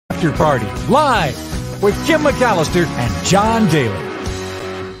After Party, live with Kim McAllister and John Daly.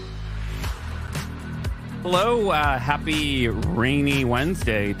 Hello, happy rainy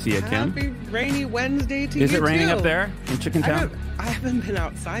Wednesday to you, Kim. Happy rainy Wednesday to you, Is it raining too. up there in Chickentown? I haven't been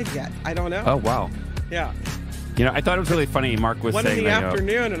outside yet. I don't know. Oh, wow. Yeah. You know, I thought it was really funny. Mark was 1 saying in the that,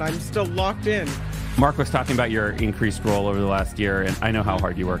 afternoon, and I'm still locked in. Mark was talking about your increased role over the last year, and I know how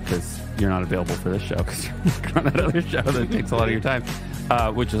hard you work because you're not available for this show because you're working on that other show that takes a lot of your time,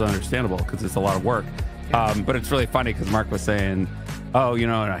 which is understandable because it's a lot of work. But it's really funny because Mark was saying, oh, you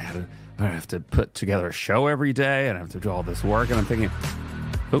know, I have to put together a show every day, and I have to do all this work, and I'm thinking,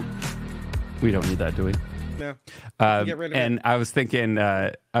 oh, we don't need that, do we? No. Get rid of and it. I was thinking,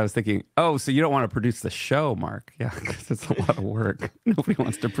 oh, so you don't want to produce the show, Mark? Yeah, because it's a lot of work. Nobody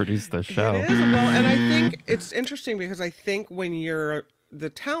wants to produce the show. It is. Well, and I think it's interesting because I think when you're the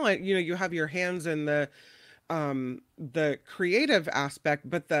talent, you know, you have your hands in the creative aspect,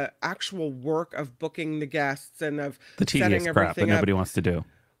 but the actual work of booking the guests and of The tedious setting crap that everything up. nobody wants to do.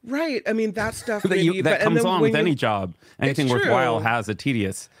 Right. I mean, that stuff That comes on with any job. Anything It's worthwhile true. has a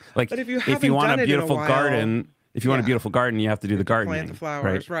tedious. Like But if you you haven't want done a it in a beautiful while, garden, you want a yeah. beautiful garden, you have to do the gardening. Plant the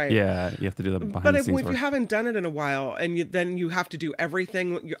flowers, right. Yeah, you have to do the behind But the if scenes you work. haven't done it in a while, and then you have to do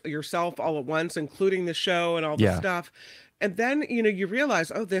everything yourself all at once, including the show and all the Yeah. stuff, and then you realize,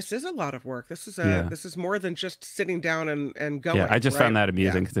 oh, this is a lot this is more than just sitting down and going. Yeah, I just found right? that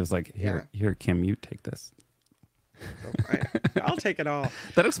amusing because it was like, here, Kim, you take this. I'll take it all.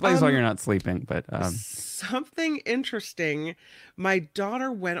 That explains why you're not sleeping. But Something interesting. My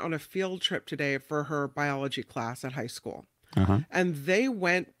daughter went on a field trip today for her biology class at high school. And they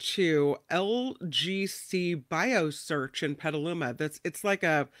went to LGC BioSearch in Petaluma. It's like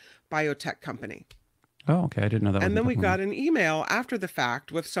a biotech company. oh, okay, I didn't know that. And was then we a got an email after the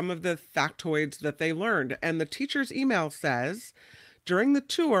fact with some of the factoids that they learned. And the teacher's email says, during the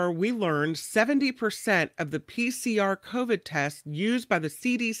tour, we learned 70% of the PCR COVID tests used by the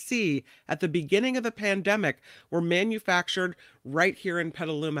CDC at the beginning of the pandemic were manufactured right here in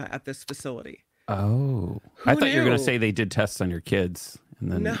Petaluma at this facility. Oh, I thought you were going to knew? say they did tests on your kids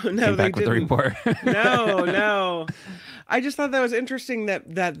and then No, came they back with the didn't. report. No. I just thought that was interesting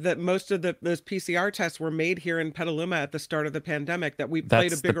that most of those PCR tests were made here in Petaluma at the start of the pandemic, that we played a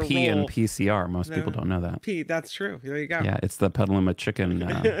That's bigger the P role. in PCR. Most people don't know that. That's true. There you go. Yeah, it's the Petaluma Chicken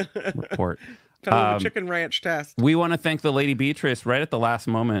report. Petaluma Chicken Ranch test. We want to thank the Lady Beatrice. Right at the last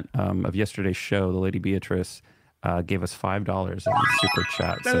moment of yesterday's show, the Lady Beatrice gave us $5 in super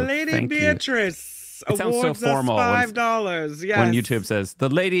chat. The so Lady thank you. Beatrice It sounds so awards formal us $5. Yes. When YouTube says, the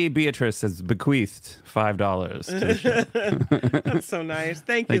Lady Beatrice has bequeathed $5 to the show. That's so nice.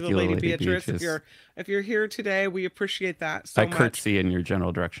 Thank you, the Lady Beatrice. If you're here today, we appreciate that so I much. curtsy in your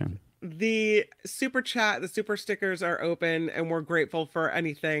general direction. The super chat, the super stickers are open, and we're grateful for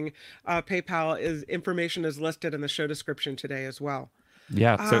anything. PayPal information is listed in the show description today as well.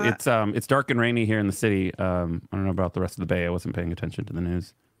 Yeah, so it's dark and rainy here in the city. I don't know about the rest of the Bay. I wasn't paying attention to the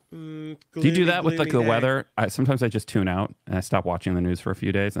news. Do you do that with like the weather? Sometimes I just tune out and I stop watching the news for a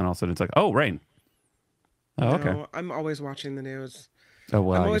few days, and all of a sudden it's like, oh, rain. Oh, okay. No, I'm always watching the news. Oh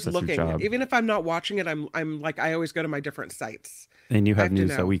well, I'm I always guess that's your looking. job. Even if I'm not watching it, I'm like, I always go to my different sites. And you I have have to news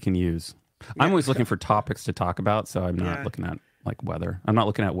that know. we can use. I'm always looking for topics to talk about, so I'm not looking at like weather. I'm not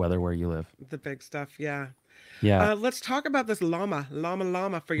looking at weather where you live. The big stuff, yeah. Yeah. Let's talk about this llama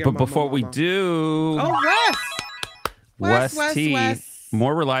for your But mama, before we mama. do, Oh, Wes! T,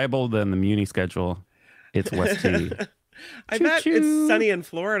 more reliable than the Muni schedule. It's West T. I Choo bet choo. it's sunny in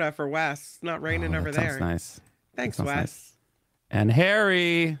Florida for Wes. Not raining over that there. sounds nice. Thanks, That sounds Wes. nice. And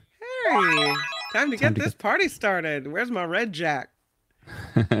Harry. Harry, time to get to this party started. Where's my red jack?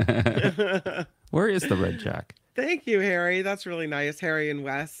 Where is the red jack? Thank you, Harry. That's really nice. Harry and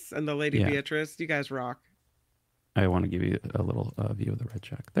Wes and the Lady Yeah. Beatrice. You guys rock. I want to give you a little view of the red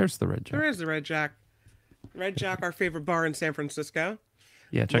jack. There's the red jack. There is the red jack. Red Jack, our favorite bar in San Francisco.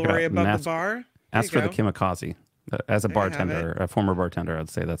 Yeah, check Glory it out. above the bar. There Ask you for the go. Kimikaze. As a There you have bartender, a former bartender, I'd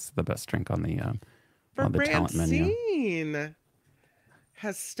say that's the best drink on the talent menu. Francine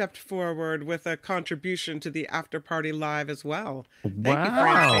has stepped forward with a contribution to the after party live as well. Thank you,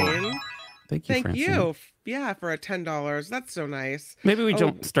 Francine. Thank you, Thank Francine. you. Yeah, for a $10. That's so nice. Maybe we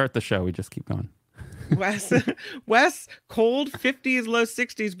don't start the show. We just keep going. Wes, cold 50s, low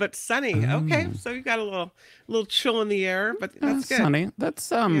 60s, but sunny. Okay, so you got a little chill in the air, but that's good. Sunny.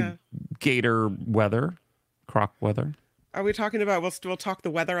 That's gator weather, croc weather. Are we talking about, we'll talk the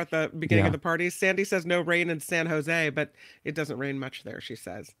weather at the beginning of the party. Sandy says no rain in San Jose, but it doesn't rain much there, she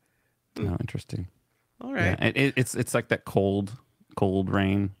says. Oh, interesting. All right. Yeah, it's like that cold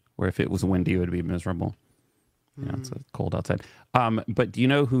rain where if it was windy, it would be miserable. Yeah, it's cold outside. But do you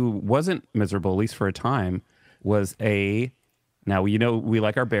know who wasn't miserable, at least for a time, was now, we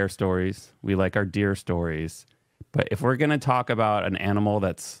like our bear stories. We like our deer stories. But if we're going to talk about an animal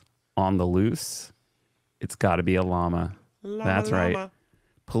that's on the loose, it's got to be a llama. That's right. Llama.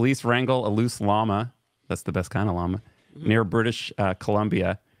 Police wrangle a loose llama. That's the best kind of llama. Near British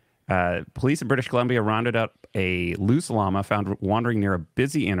Columbia. Police in British Columbia rounded up a loose llama found wandering near a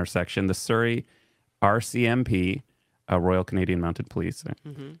busy intersection. The Surrey RCMP, Royal Canadian Mounted Police,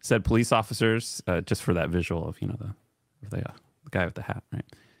 said police officers, just for that visual of, the guy with the hat, right?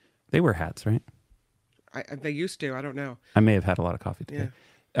 They wear hats, right? They used to. I don't know. I may have had a lot of coffee today.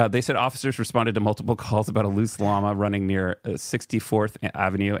 Yeah. They said officers responded to multiple calls about a loose llama running near 64th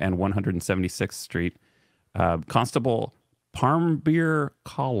Avenue and 176th Street. Constable Parmbeer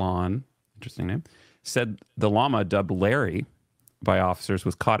Collon, interesting name, said the llama, dubbed Larry by officers,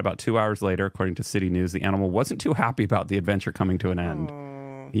 was caught about 2 hours later, according to City News. The animal wasn't too happy about the adventure coming to an end.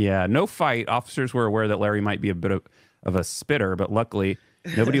 Aww. Yeah, no fight. Officers were aware that Larry might be a bit of a spitter, but luckily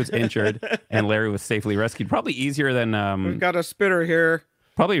nobody was injured and Larry was safely rescued. Probably easier than We've got a spitter here.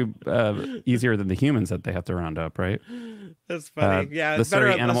 probably easier than the humans that they have to round up, right? That's funny. Yeah, the it's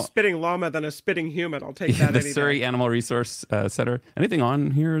better Surrey a spitting llama than a spitting human. I'll take that the any Surrey day. Animal Resource Center. Anything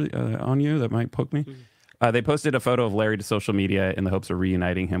on here on you that might poke me? They posted a photo of Larry to social media in the hopes of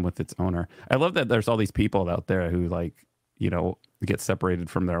reuniting him with its owner. I love that there's all these people out there who get separated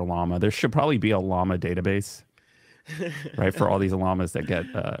from their llama. There should probably be a llama database, right, for all these llamas that get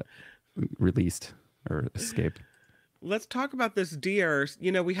released or escape. Let's talk about this deer.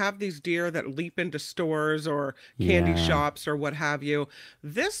 We have these deer that leap into stores or candy shops or what have you.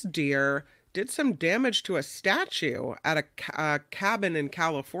 This deer did some damage to a statue at a cabin in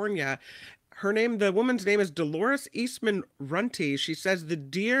California. The woman's name is Dolores Eastman Runty. She says the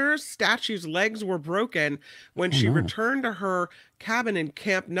deer statue's legs were broken when she returned to her cabin in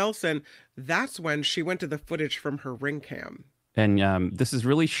Camp Nelson. That's when she went to the footage from her ring cam. And this is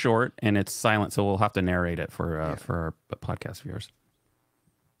really short and it's silent, so we'll have to narrate it for our podcast viewers.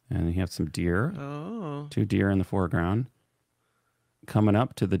 And you have some deer. Oh. 2 deer in the foreground coming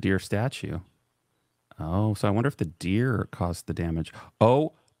up to the deer statue. Oh, so I wonder if the deer caused the damage.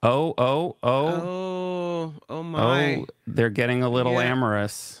 Oh my. Oh, they're getting a little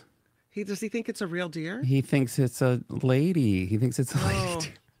amorous. Does he think it's a real deer? He thinks it's a lady.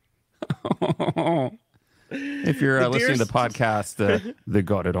 Oh. If you're listening to the podcast, they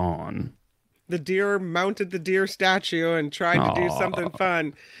got it on. The deer mounted the deer statue and tried to do something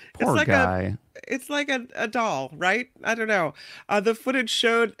fun. Poor guy. It's like a doll, right? I don't know. The footage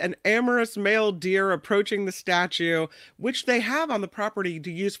showed an amorous male deer approaching the statue, which they have on the property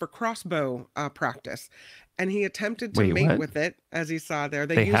to use for crossbow practice. And he attempted to mate with it, as he saw there.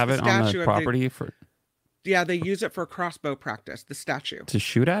 They have it on the property for... Yeah, they use it for crossbow practice, the statue. To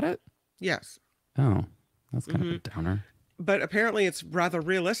shoot at it? Yes. Oh, that's kind of a downer. But apparently it's rather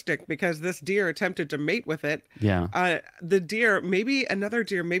realistic because this deer attempted to mate with it. Yeah. The deer, maybe another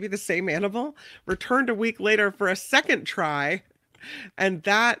deer, maybe the same animal, returned a week later for a second try. And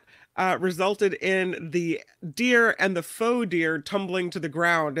that resulted in the deer and the faux deer tumbling to the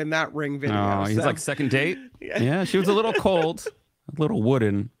ground in that ring video. Oh, he's like second date? Yeah, she was a little cold, a little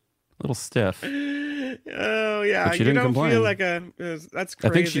wooden, a little stiff. Oh, yeah. But she didn't complain. Feel like that's crazy.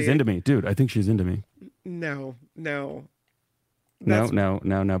 I think she's into me. Dude, I think she's into me. No. No. Beth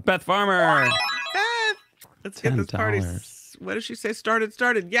Farmer. Beth, let's get this party. What did she say? Started.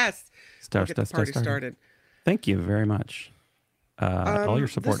 Yes. Get the party started. Thank you very much. All your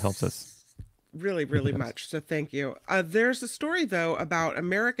support helps us. Really, really much. So thank you. There's a story, though, about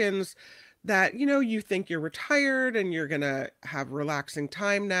Americans that, you think you're retired and you're going to have relaxing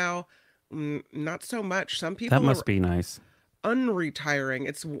time now. Not so much. Some people that must be nice. Unretiring.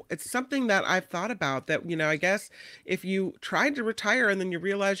 It's something that I've thought about that, I guess if you tried to retire and then you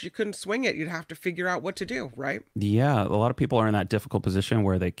realized you couldn't swing it, you'd have to figure out what to do, right? Yeah. A lot of people are in that difficult position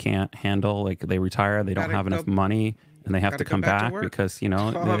where they can't handle, like they retire, they don't have enough money and they have to come back because,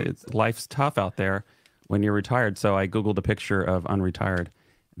 life's tough out there when you're retired. So I Googled a picture of unretired.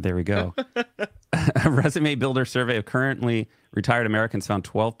 There we go. A resume builder survey of currently retired Americans found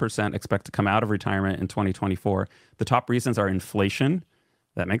 12% expect to come out of retirement in 2024. The top reasons are inflation.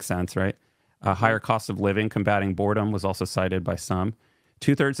 That makes sense, right? A higher cost of living, combating boredom was also cited by some.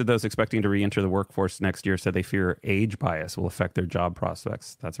 2/3 of those expecting to re-enter the workforce next year said they fear age bias will affect their job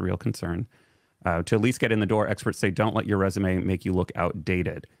prospects. That's a real concern. To at least get in the door, experts say don't let your resume make you look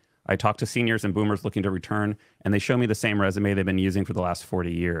outdated. I talk to seniors and boomers looking to return, and they show me the same resume they've been using for the last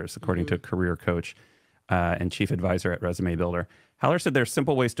 40 years, according to a career coach and chief advisor at Resume Builder. Haller said there's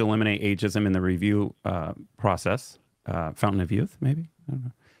simple ways to eliminate ageism in the review process. Fountain of Youth, maybe? I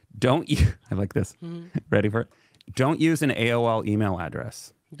don't know. I like this. Ready for it? Don't use an AOL email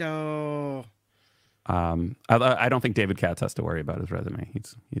address. No. I don't think David Katz has to worry about his resume.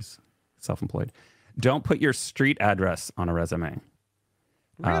 He's self-employed. Don't put your street address on a resume.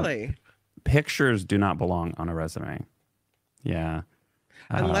 Really? Pictures do not belong on a resume. Yeah.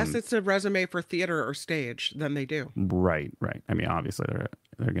 Unless it's a resume for theater or stage, then they do. Right. I mean, obviously there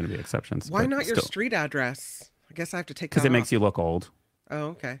are going to be exceptions. Why but not your still. street address? I guess I have to take that Because it off. makes you look old. Oh,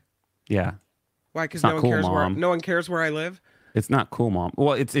 okay. Yeah. Why? Because It's not no one cool, cares Mom. no one cares where I live. It's not cool, Mom.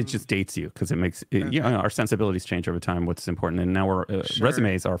 Well, it just dates you because it makes you know, our sensibilities change over time. What's important, and now Sure.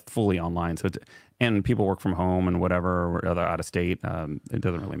 resumes are fully online. So, and people work from home and whatever, or other out of state. It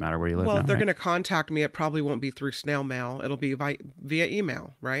doesn't really matter where you live. Well, now, if they're right? going to contact me, it probably won't be through snail mail. It'll be via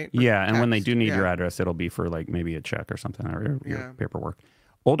email, right? Or Yeah, and when they text. do need Yeah. your address, it'll be for like maybe a check or something, or your Yeah. paperwork.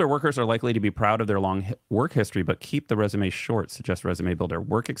 Older workers are likely to be proud of their long work history, but keep the resume short, suggests Resume Builder.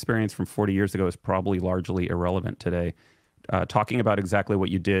 Work experience from 40 years ago is probably largely irrelevant today. Talking about exactly what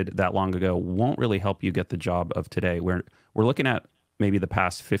you did that long ago won't really help you get the job of today. We're looking at maybe the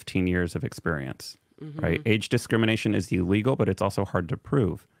past 15 years of experience, right? Age discrimination is illegal, but it's also hard to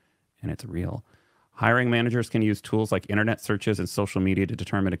prove, and it's real. Hiring managers can use tools like internet searches and social media to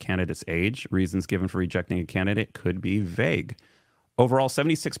determine a candidate's age. Reasons given for rejecting a candidate could be vague. Overall,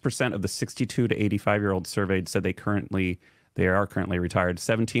 76% of the 62 to 85-year-olds surveyed said they are currently retired.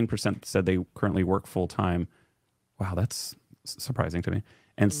 17% said they currently work full-time. Wow, that's surprising to me.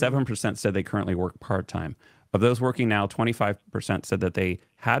 And 7% said they currently work part-time. Of those working now, 25% said that they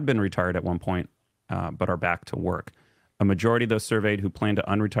had been retired at one point, but are back to work. A majority of those surveyed who plan to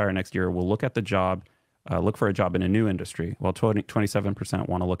unretire next year will look for a job in a new industry, while 27%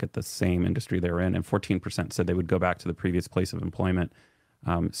 want to look at the same industry they're in, and 14% said they would go back to the previous place of employment.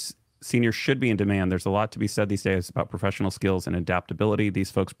 Seniors should be in demand. There's a lot to be said these days about professional skills and adaptability these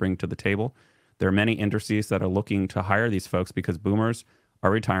folks bring to the table. There are many industries that are looking to hire these folks because boomers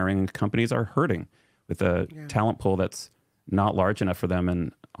are retiring and companies are hurting with a talent pool that's not large enough for them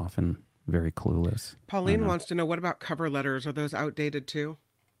and often very clueless. Pauline wants to know, what about cover letters? Are those outdated too?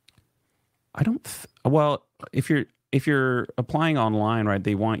 I don't. Well, if you're applying online, right,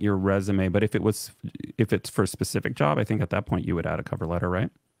 they want your resume. But if it's for a specific job, I think at that point you would add a cover letter,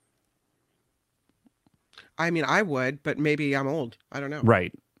 right? I mean, I would, but maybe I'm old. I don't know.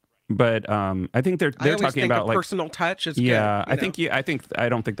 Right. But I think they're I always talking think about a like personal touch is yeah. good. I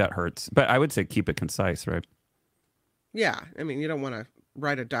don't think that hurts. But I would say keep it concise, right? Yeah. I mean, you don't want to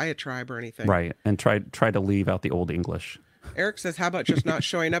write a diatribe or anything. Right. And try to leave out the old English. Eric says, how about just not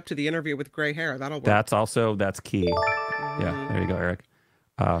showing up to the interview with gray hair? That'll work. That's key. Yeah, there you go, Eric.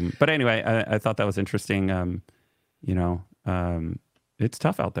 But anyway, I thought that was interesting. It's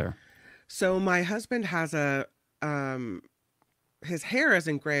tough out there. So my husband has his hair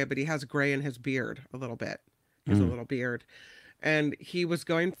isn't gray, but he has gray in his beard a little bit. He has a little beard. And he was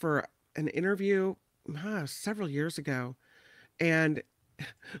going for an interview several years ago. And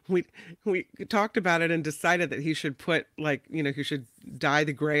we talked about it and decided that he should put he should dye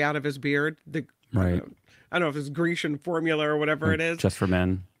the gray out of his beard. Right. I don't know if it's Grecian formula or whatever it is. Just for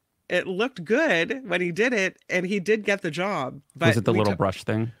men. It looked good when he did it, and he did get the job. But Was it the little brush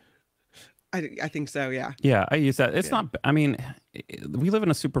thing? I think so, yeah. Yeah, I use that. It's not, I mean, we live in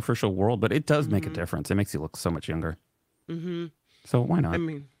a superficial world, but it does make a difference. It makes you look so much younger. Mm-hmm. So why not? I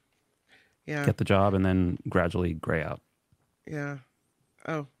mean, yeah. Get the job and then gradually gray out. Yeah.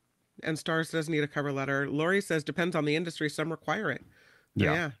 Oh, and Stars does need a cover letter. Lori says, depends on the industry. Some require it.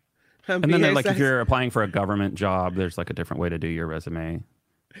 Yeah. Yeah. And then BA like if says- you're applying for a government job, there's like a different way to do your resume.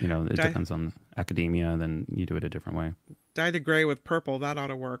 You know, it depends on academia, then you do it a different way. Dye the gray with purple. That ought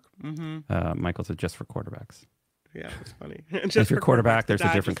to work. Mm-hmm. Michael said just for quarterbacks. Yeah, it's funny. If you're quarterback, there's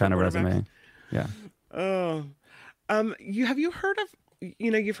a different kind of resume. Yeah. Oh, you've heard of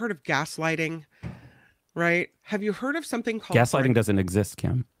gaslighting, right? Have you heard of something called Gaslighting doesn't exist,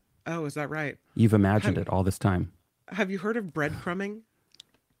 Kim. Oh, is that right? You've imagined it all this time. Have you heard of breadcrumbing?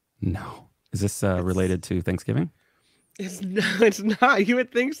 No. Is this related to Thanksgiving? It's not. You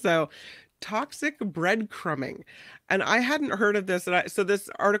would think so. Toxic breadcrumbing. And I hadn't heard of this. So this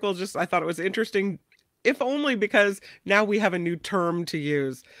article I thought it was interesting, if only because now we have a new term to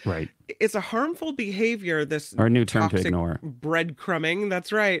use. Right. It's a harmful behavior, Or a new term to toxic ignore. breadcrumbing.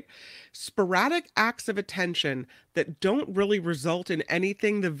 That's right. Sporadic acts of attention that don't really result in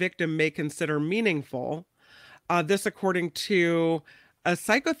anything the victim may consider meaningful. This according to a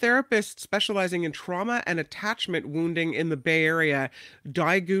psychotherapist specializing in trauma and attachment wounding in the Bay Area,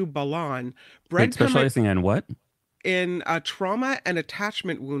 Daigu Balan. Wait, specializing in what? in trauma and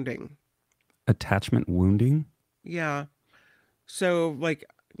attachment wounding. Attachment wounding? Yeah. So, like,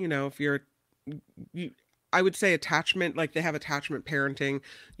 if you, I would say attachment, like they have attachment parenting.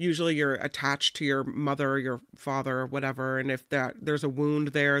 Usually you're attached to your mother, your father, or whatever. And if there's a wound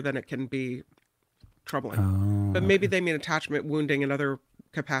there, then it can be troubling. Oh, But maybe they mean attachment wounding in other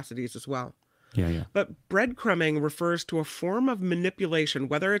capacities as well. yeah, yeah. But breadcrumbing refers to a form of manipulation,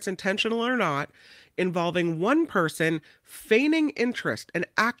 whether it's intentional or not, involving one person feigning interest and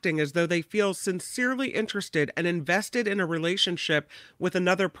acting as though they feel sincerely interested and invested in a relationship with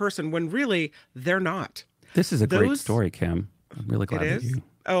another person when really they're not. This is a great story, Kim. I'm really glad that you...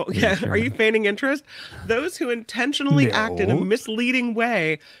 Oh, yeah. Are you feigning interest? Those who intentionally act in a misleading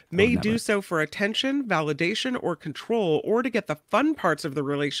way may do so for attention, validation, or control, or to get the fun parts of the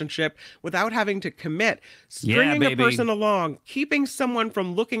relationship without having to commit. Stringing a person along, keeping someone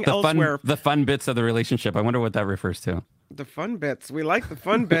from looking elsewhere. The fun bits of the relationship. I wonder what that refers to. The fun bits. We like the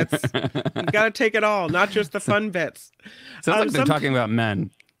fun bits. You got to take it all, not just the fun bits. Sounds like they're talking about men.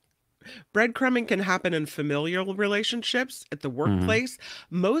 Breadcrumbing can happen in familial relationships, at the workplace,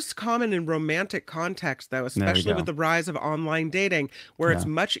 most common in romantic contexts, though, especially with the rise of online dating, where it's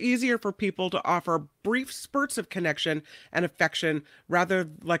much easier for people to offer brief spurts of connection and affection rather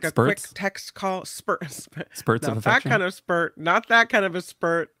like a quick text call. Spurts of affection? That kind of spurt, not that kind of a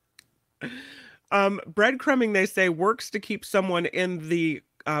spurt. Breadcrumbing, they say, works to keep someone in the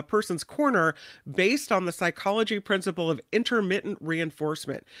person's corner based on the psychology principle of intermittent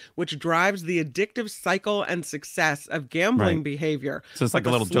reinforcement, which drives the addictive cycle and success of gambling behaviour. So it's like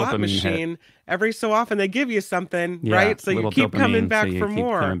a little dopamine machine hit. Every so often they give you something, right? So you keep coming back for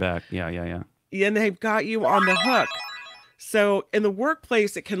more. Coming back. Yeah. And they've got you on the hook. So in the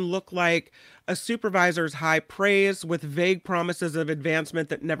workplace, it can look like a supervisor's high praise with vague promises of advancement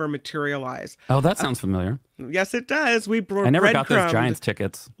that never materialize. Oh, that sounds familiar. Yes, it does. I never got those Giants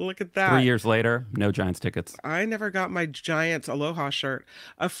tickets. Look at that. 3 years later, no Giants tickets. I never got my Giants Aloha shirt.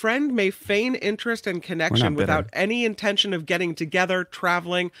 A friend may feign interest and connection without any intention of getting together,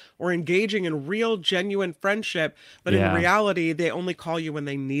 traveling, or engaging in real, genuine friendship. But in reality, they only call you when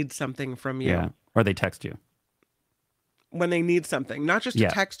they need something from you. Yeah, or they text you. When they need something, not just to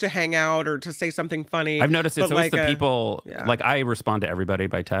text to hang out or to say something funny. I've noticed it's always the people, like I respond to everybody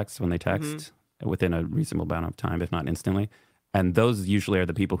by text when they text within a reasonable amount of time, if not instantly. And those usually are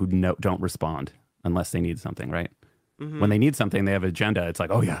the people who don't respond unless they need something, right? When they need something, they have an agenda. It's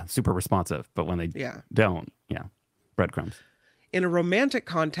like, oh yeah, super responsive. But when they don't, breadcrumbs. In a romantic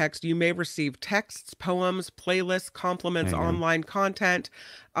context, you may receive texts, poems, playlists, compliments, online content.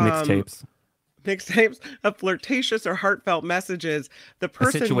 Mixtapes of flirtatious or heartfelt messages. The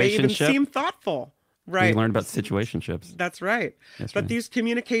person may even seem thoughtful. Right. We learned about situationships. That's right. But these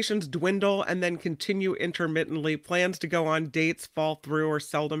communications dwindle and then continue intermittently. Plans to go on dates fall through or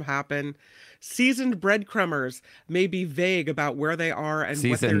seldom happen. Seasoned breadcrumbers may be vague about where they are and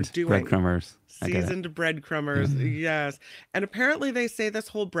what they're doing. Seasoned breadcrumbers, yes. And apparently they say this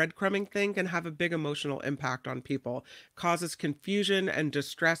whole breadcrumbing thing can have a big emotional impact on people, causes confusion and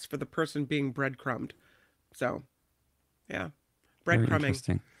distress for the person being breadcrumbed. So, yeah,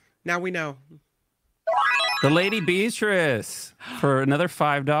 breadcrumbing. Now we know. The Lady Beatrice for another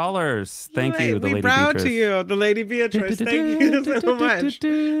 $5. Thank you, the Lady Beatrice. We bow to you, the Lady Beatrice. Thank you so much.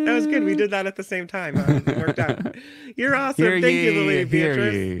 That was good. We did that at the same time. It worked out. You're awesome. Thank you, the Lady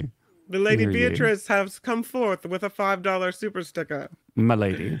Beatrice. The Lady Beatrice has come forth with a $5 super sticker. My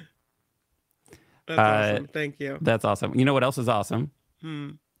lady. That's awesome. Thank you. That's awesome. You know what else is awesome?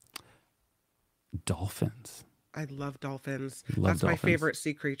 Dolphins. I love dolphins. That's my favorite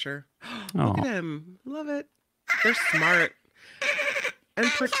sea creature. Look at him. Love it. They're smart and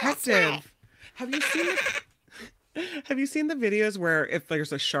protective. Have you seen the videos where if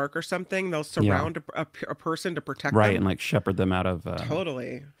there's a shark or something, they'll surround a person to protect them? Right, and like shepherd them out of...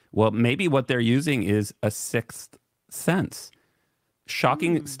 Totally. Well, maybe what they're using is a sixth sense.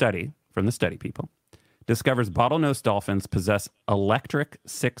 Shocking study from the study people discovers bottlenose dolphins possess electric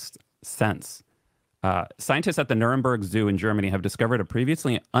sixth sense. Scientists at the Nuremberg Zoo in Germany have discovered a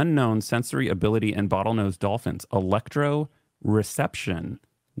previously unknown sensory ability in bottlenose dolphins, electroreception.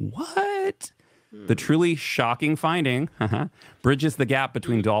 What? The truly shocking finding bridges the gap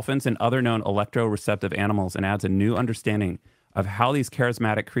between dolphins and other known electroreceptive animals and adds a new understanding of how these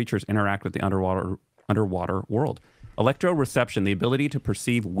charismatic creatures interact with the underwater world. Electroreception, the ability to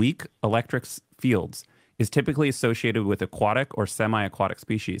perceive weak electric fields, is typically associated with aquatic or semi-aquatic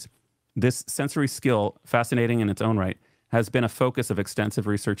species. This sensory skill, fascinating in its own right, has been a focus of extensive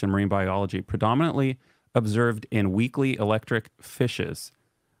research in marine biology, predominantly observed in weakly electric fishes.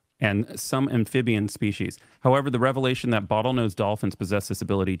 and some amphibian species. However, the revelation that bottlenose dolphins possess this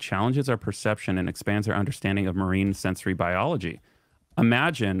ability challenges our perception and expands our understanding of marine sensory biology.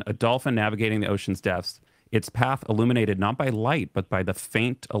 Imagine a dolphin navigating the ocean's depths, its path illuminated not by light, but by the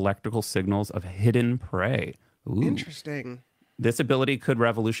faint electrical signals of hidden prey. Ooh. Interesting. This ability could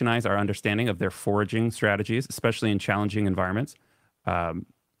revolutionize our understanding of their foraging strategies, especially in challenging environments,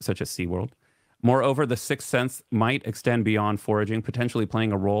 such as SeaWorld. Moreover, the sixth sense might extend beyond foraging, potentially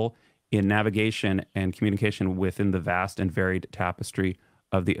playing a role in navigation and communication within the vast and varied tapestry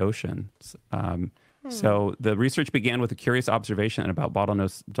of the oceans. So the research began with a curious observation about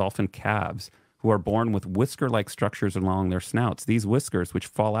bottlenose dolphin calves who are born with whisker-like structures along their snouts. These whiskers, which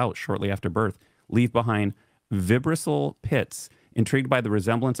fall out shortly after birth, leave behind vibrissae pits. Intrigued by the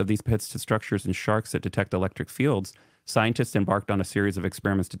resemblance of these pits to structures in sharks that detect electric fields, scientists embarked on a series of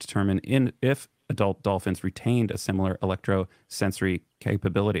experiments to determine if adult dolphins retained a similar electrosensory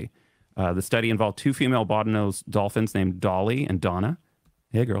capability. The study involved two female bottlenose dolphins named Dolly and Donna.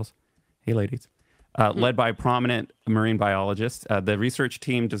 Hey, girls. Hey, ladies. Led by prominent marine biologists. The research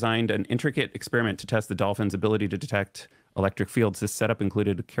team designed an intricate experiment to test the dolphins' ability to detect electric fields. This setup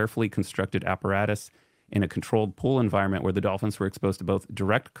included a carefully constructed apparatus in a controlled pool environment where the dolphins were exposed to both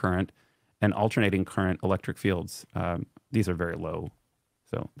direct current and alternating current electric fields. These are very low,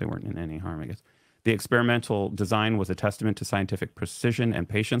 so they weren't in any harm, I guess. The experimental design was a testament to scientific precision and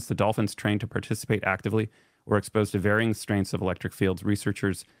patience. The dolphins trained to participate actively were exposed to varying strengths of electric fields.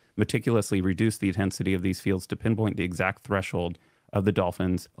 Researchers meticulously reduced the intensity of these fields to pinpoint the exact threshold of the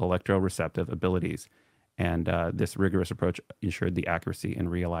dolphin's electroreceptive abilities. And this rigorous approach ensured the accuracy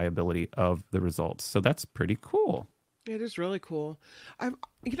and reliability of the results. So that's pretty cool. It is really cool. I've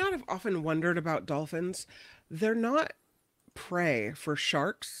often wondered about dolphins. They're not prey for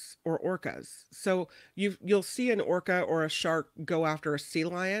sharks or orcas. So you'll see an orca or a shark go after a sea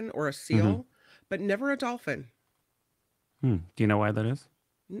lion or a seal, but never a dolphin. Do you know why that is?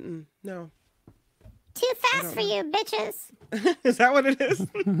 No. Too fast for you, bitches. Is that what it is?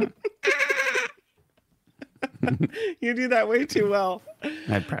 You do that way too well.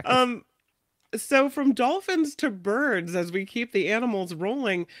 I practice. So from dolphins to birds, as we keep the animals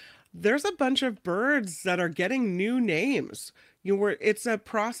rolling, there's a bunch of birds that are getting new names. It's a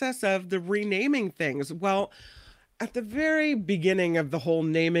process of the renaming things. Well, at the very beginning of the whole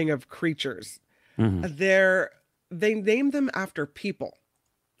naming of creatures, they name them after people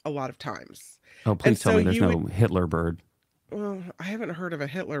a lot of times. Oh, please tell me there's no Hitler bird. Well, I haven't heard of a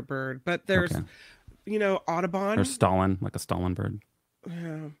Hitler bird, but there's, Audubon. Or Stalin, like a Stalin bird.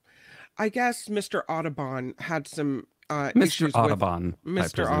 I guess Mr. Audubon had some Mr. issues Audubon, with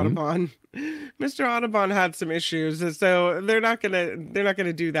Mr. Audubon. Mr. Audubon had some issues, so they're not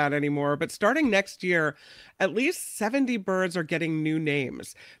gonna do that anymore. But starting next year, at least 70 birds are getting new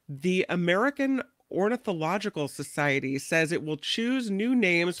names. The American Ornithological Society says it will choose new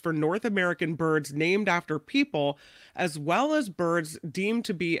names for North American birds named after people, as well as birds deemed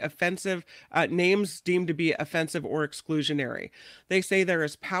to be offensive, names deemed to be offensive or exclusionary. They say there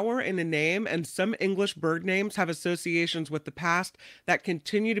is power in a name, and some English bird names have associations with the past that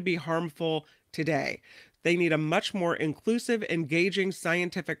continue to be harmful today. They need a much more inclusive, engaging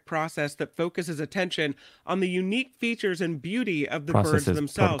scientific process that focuses attention on the unique features and beauty of the birds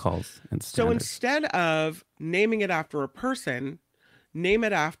themselves. So instead of naming it after a person, name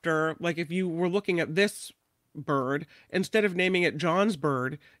it after, like if you were looking at this bird, instead of naming it John's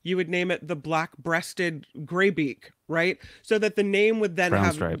bird, you would name it the black-breasted graybeak, right? So that the name would then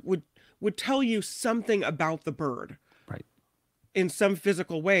would tell you something about the bird. In some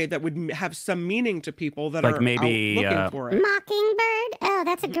physical way that would have some meaning to people that are maybe out looking for it. Mockingbird? Oh,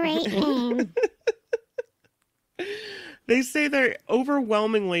 that's a great name. They say they're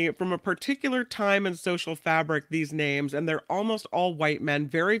overwhelmingly from a particular time and social fabric, these names, and they're almost all white men,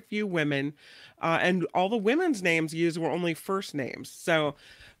 very few women, and all the women's names used were only first names. So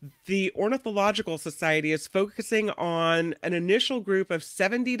the Ornithological Society is focusing on an initial group of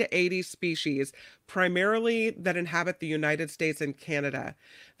 70 to 80 species, primarily that inhabit the United States and Canada.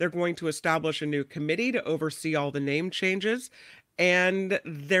 They're going to establish a new committee to oversee all the name changes, and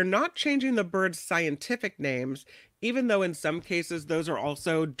they're not changing the birds' scientific names, even though in some cases those are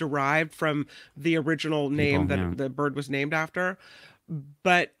also derived from the original name that the bird was named after.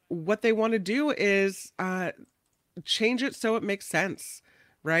 But what they want to do is change it so it makes sense.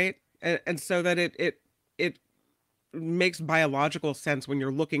 Right. And so that it makes biological sense when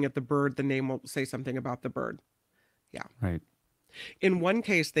you're looking at the bird, the name will say something about the bird. Yeah. Right. In one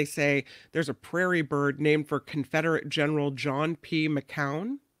case, they say there's a prairie bird named for Confederate General John P.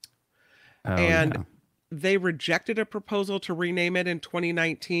 McCown. They rejected a proposal to rename it in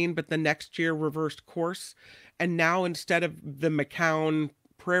 2019, but the next year reversed course. And now instead of the McCown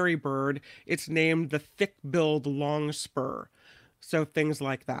prairie bird, it's named the thick-billed longspur. So things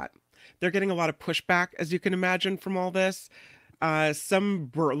like that. They're getting a lot of pushback, as you can imagine, from all this.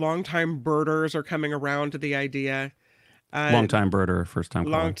 Some longtime birders are coming around to the idea. Long-time birder, first-time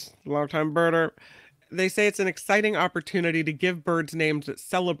caller. Long-time birder. They say it's an exciting opportunity to give birds names that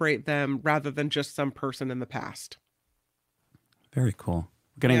celebrate them rather than just some person in the past. Very cool.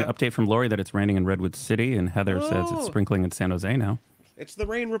 We're getting an update from Lori that it's raining in Redwood City, and Heather says it's sprinkling in San Jose now. It's the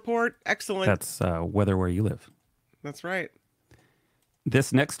rain report. Excellent. That's weather where you live. That's right.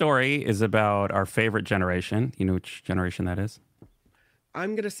 This next story is about our favorite generation. You know which generation that is?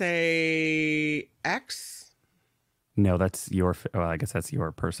 I'm going to say X. No, that's your, well, I guess that's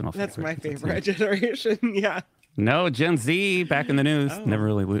your personal favorite. That's my favorite generation, yeah. No, Gen Z, back in the news. Oh. Never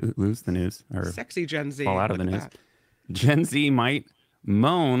really lose the news. Or Sexy Gen Z. fall out of the Look news. at that. Gen Z might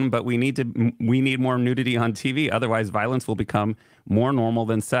moan, but we need more nudity on TV. Otherwise, violence will become more normal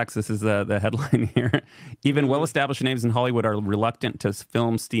than sex. This is the headline here. Even well-established names in Hollywood are reluctant to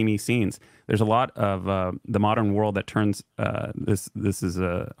film steamy scenes. There's a lot of the modern world that turns this is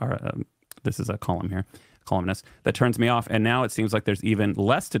a column here, columnist that turns me off. And now it seems like there's even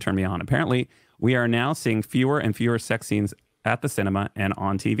less to turn me on. Apparently, we are now seeing fewer and fewer sex scenes at the cinema and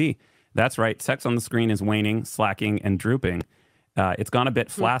on TV. That's right. Sex on the screen is waning, slacking, and drooping. It's gone a bit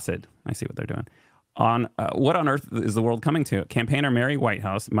flaccid. I see what they're doing. What on earth is the world coming to? Campaigner Mary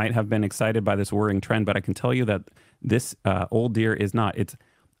Whitehouse might have been excited by this worrying trend, but I can tell you that this old dear is not.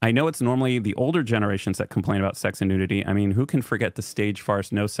 I know it's normally the older generations that complain about sex and nudity. I mean, who can forget the stage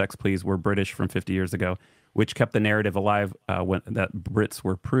farce "No Sex Please" were British from 50 years ago, which kept the narrative alive that Brits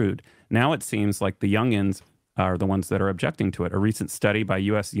were prude. Now it seems like the youngins are the ones that are objecting to it. A recent study by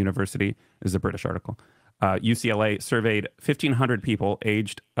U.S. University, is a British article, UCLA surveyed 1,500 people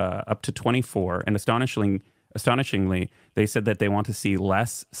aged up to 24, and astonishingly, they said that they want to see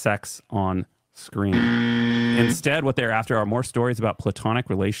less sex on screen. Instead, what they're after are more stories about platonic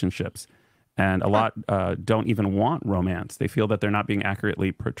relationships, and a lot don't even want romance. They feel that they're not being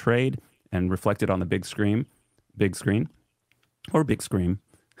accurately portrayed and reflected on the big screen, or big screen,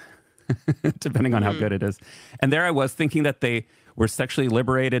 depending on how good it is. And there I was thinking that they were sexually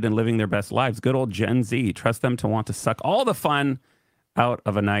liberated and living their best lives. Good old Gen Z. Trust them to want to suck all the fun out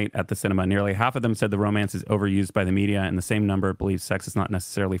of a night at the cinema. Nearly half of them said the romance is overused by the media, and the same number believes sex is not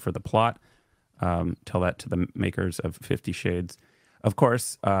necessarily for the plot. Tell that to the makers of 50 Shades. Of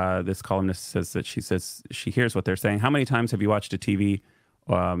course, this columnist says that she hears what they're saying. How many times have you watched a TV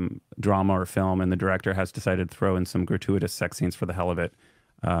drama or film and the director has decided to throw in some gratuitous sex scenes for the hell of it?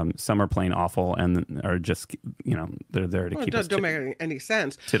 Some are plain awful and are just, they're there to keep us don't make any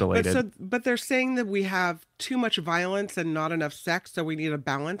sense. Titillated. But they're saying that we have too much violence and not enough sex, so we need a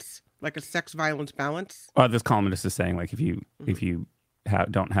balance, like a sex violence balance. This columnist is saying, like, if you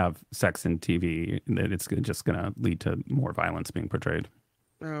don't have sex in TV, that it's just going to lead to more violence being portrayed.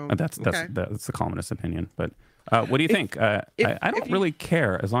 Oh, That's the columnist's opinion. But what do you think? I don't really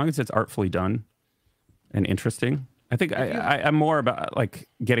care as long as it's artfully done and interesting. I think I'm more about like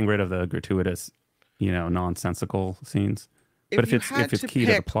getting rid of the gratuitous, nonsensical scenes. But if it's key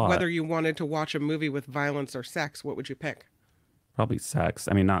to the plot, whether you wanted to watch a movie with violence or sex, what would you pick? Probably sex.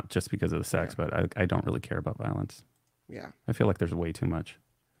 I mean, not just because of the sex, but I don't really care about violence. Yeah, I feel like there's way too much,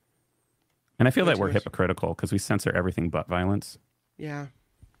 and I feel that we're hypocritical because we censor everything but violence. Yeah.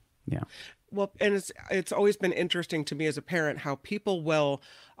 Yeah. Well, and it's always been interesting to me as a parent how people will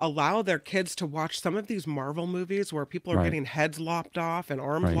allow their kids to watch some of these Marvel movies where people are getting heads lopped off and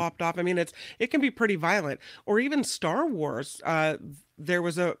arms lopped off. I mean, it can be pretty violent. Or even Star Wars. There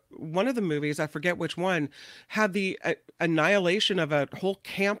was one of the movies, I forget which one, had the annihilation of a whole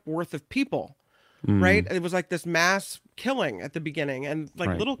camp worth of people. Right? It was like this mass killing at the beginning, and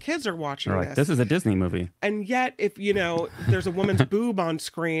little kids are watching this. This is a Disney movie. And yet, if there's a woman's boob on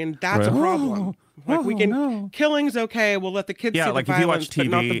screen, that's a problem. Killing's okay. We'll let the kids see the violence, but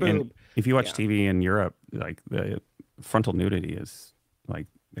not the boob. If you watch TV in Europe, like the frontal nudity is like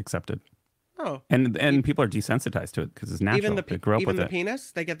accepted. Oh, and people are desensitized to it because it's natural. They grow up with it.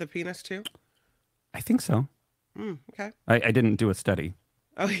 Penis, they get the penis too. I think so. Okay. I didn't do a study.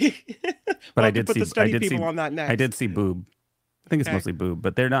 Oh, but I did put see the study people see, on that next. I did see boob. I think it's mostly boob,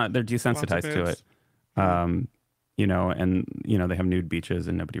 but they're desensitized to it. And they have nude beaches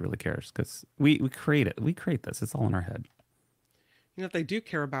and nobody really cares because we create it. We create this. It's all in our head. You know what they do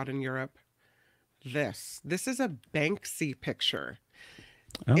care about in Europe? This is a Banksy picture.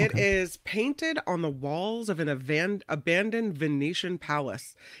 Oh, okay. It is painted on the walls of an abandoned Venetian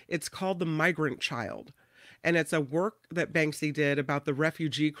palace. It's called The Migrant Child. and it's a work that Banksy did about the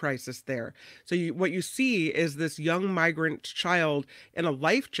refugee crisis there. So what you see is this young migrant child in a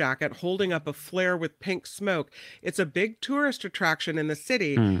life jacket holding up a flare with pink smoke. It's a big tourist attraction in the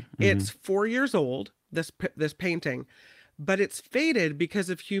city. It's 4 years old, this painting, but it's faded because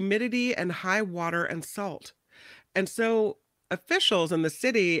of humidity and high water and salt. And so officials in the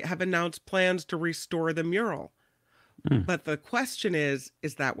city have announced plans to restore the mural. But the question is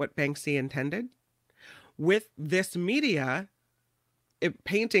that what Banksy intended? With this media,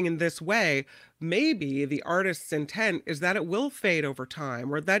 painting in this way, maybe the artist's intent is that it will fade over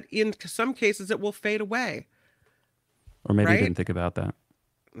time, or that in some cases it will fade away. Or maybe he right? didn't think about that.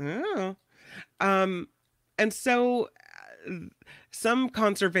 Oh. And so some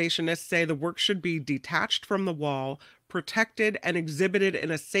conservationists say the work should be detached from the wall, protected, and exhibited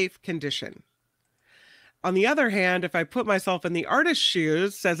in a safe condition. On the other hand, if I put myself in the artist's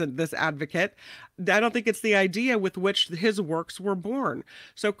shoes, says this advocate, I don't think it's the idea with which his works were born.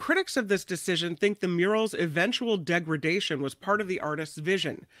 So critics of this decision think the mural's eventual degradation was part of the artist's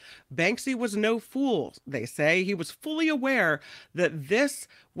vision. Banksy was no fool, they say. He was fully aware that this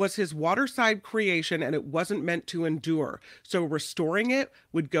was his waterside creation and it wasn't meant to endure. So restoring it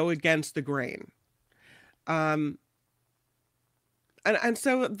would go against the grain. And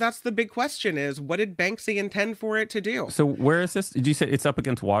so that's the big question is, what did Banksy intend for it to do? So where is this? Did you say it's up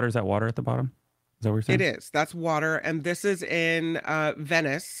against water? Is that water at the bottom? Is that what you're saying? It is. That's water. And this is in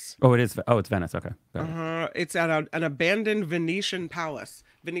Venice. Oh, it is. Oh, it's Venice. Okay. It's at an abandoned Venetian palace.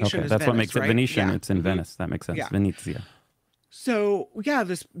 Venetian Okay, is that's Venice, what makes right? it Venetian. Yeah. It's in Venice. That makes sense. Yeah. Venezia. So yeah,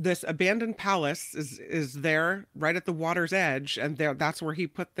 this abandoned palace is there right at the water's edge, and that's where he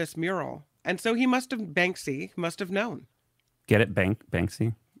put this mural. And so Banksy must have known. Get it,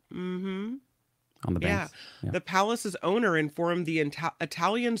 Banksy? Mm-hmm. On the banks. Yeah. The palace's owner informed the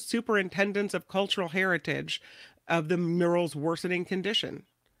Italian Superintendents of Cultural Heritage of the mural's worsening condition.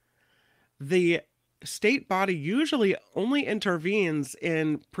 The state body usually only intervenes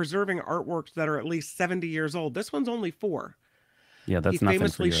in preserving artworks that are at least 70 years old. This one's only 4. Yeah, that's he nothing for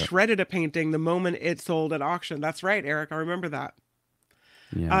famously Europe. shredded a painting the moment it sold at auction. That's right, Eric. I remember that.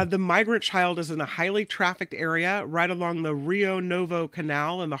 Yeah. The migrant child is in a highly trafficked area right along the Rio Novo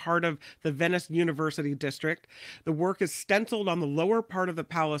Canal in the heart of the Venice University District. The work is stenciled on the lower part of the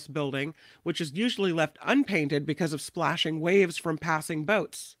palace building, which is usually left unpainted because of splashing waves from passing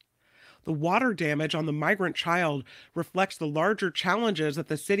boats. The water damage on the migrant child reflects the larger challenges that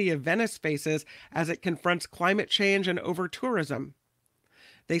the city of Venice faces as it confronts climate change and over-tourism.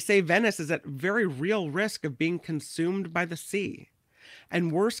 They say Venice is at very real risk of being consumed by the sea.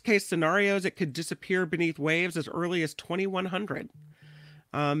 And worst case scenarios, it could disappear beneath waves as early as 2100.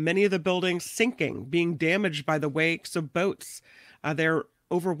 Many of the buildings sinking, being damaged by the wakes of boats. They're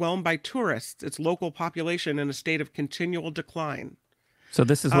overwhelmed by tourists, its local population in a state of continual decline. So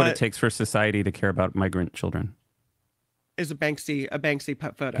this is what it takes for society to care about migrant children. Is a Banksy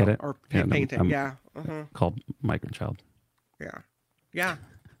photo Get it? or Yeah, painting? Yeah. Called Migrant Child. Yeah. Yeah.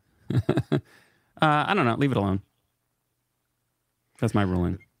 I don't know. Leave it alone. That's my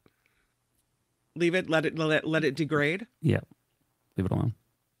ruling. Leave it. Let it degrade. Yeah. Leave it alone.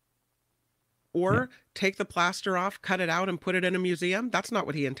 Or take the plaster off, cut it out, and put it in a museum. That's not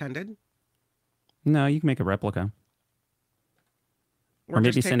what he intended. No, you can make a replica. Or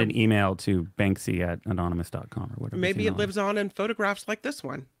maybe send an email to Banksy at anonymous.com or whatever. Maybe it lives on in photographs like this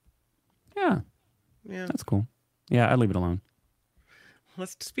one. Yeah. Yeah. That's cool. Yeah, I'd leave it alone.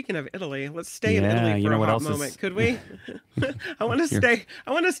 Speaking of Italy, let's stay in Italy for a hot moment. Could we? I want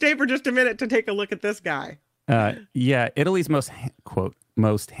to stay for just a minute to take a look at this guy. Yeah, Italy's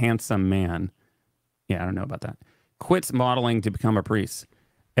most handsome man. Yeah, I don't know about that. Quits modeling to become a priest.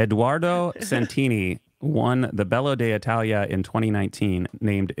 Edoardo Santini won the Bello d'Italia in 2019,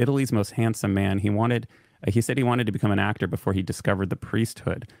 named Italy's most handsome man. He said he wanted to become an actor before he discovered the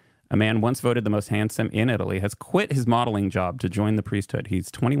priesthood. A man once voted the most handsome in Italy has quit his modeling job to join the priesthood.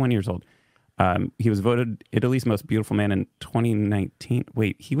 He's 21 years old. He was voted Italy's most beautiful man in 2019.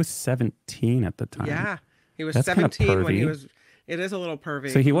 Wait, he was 17 at the time. Yeah, he was That's 17 when he was. It is a little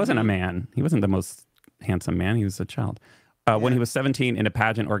pervy. So he wasn't a man. He wasn't the most handsome man. He was a child. When he was 17 in a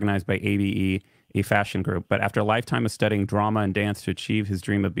pageant organized by ABE, a fashion group. But after a lifetime of studying drama and dance to achieve his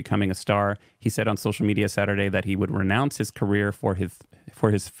dream of becoming a star, he said on social media Saturday that he would renounce his career for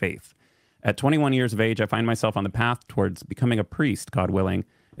his faith. At 21 years of age, I find myself on the path towards becoming a priest, God willing,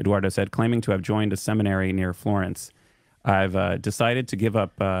 Edoardo said, claiming to have joined a seminary near Florence. I've decided to give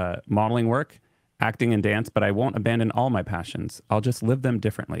up modeling work, acting and dance, but I won't abandon all my passions. I'll just live them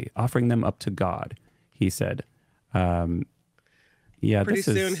differently, offering them up to God, he said. Yeah, Pretty this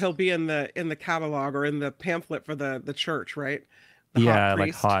soon is he'll be in the catalog or in the pamphlet for the church, right? The yeah, hot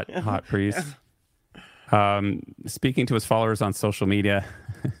like priest. hot priest. Speaking to his followers on social media,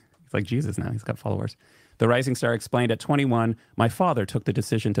 he's like Jesus now. He's got followers. The rising star explained, at 21, my father took the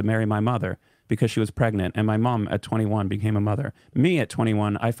decision to marry my mother because she was pregnant, and my mom at 21 became a mother. Me at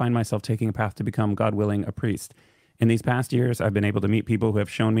 21, I find myself taking a path to become, God willing, a priest. In these past years, I've been able to meet people who have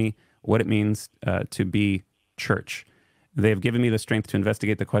shown me what it means to be church. They have given me the strength to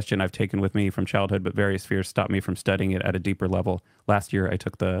investigate the question I've taken with me from childhood, but various fears stopped me from studying it at a deeper level. Last year, I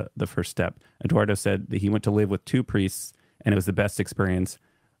took the first step. Eduardo said that he went to live with 2 priests, and it was the best experience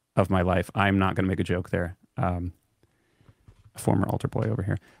of my life. I'm not going to make a joke there. A former altar boy over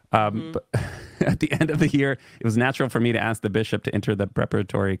here. But at the end of the year, it was natural for me to ask the bishop to enter the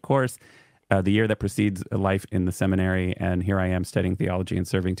preparatory course, the year that precedes a life in the seminary. And here I am studying theology and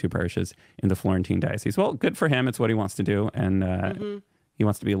serving 2 parishes in the Florentine diocese. Well, good for him. It's what he wants to do. And he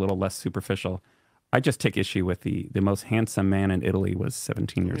wants to be a little less superficial. I just take issue with the most handsome man in Italy was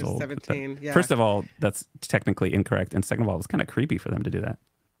 17 years old. 17, yeah. First of all, that's technically incorrect. And second of all, it was kind of creepy for them to do that.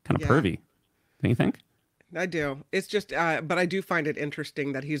 Kind of pervy. Don't you think? I do. It's just, but I do find it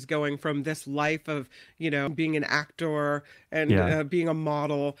interesting that he's going from this life of, being an actor and being a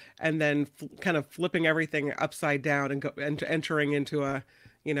model, and then kind of flipping everything upside down and entering into a,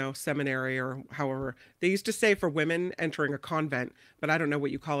 seminary, or however they used to say for women entering a convent, but I don't know what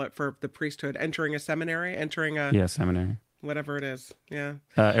you call it for the priesthood, entering a seminary, seminary, whatever it is. Yeah.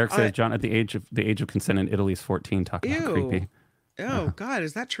 Eric says, John, at the age of consent in Italy is 14. Talk about creepy. Oh God,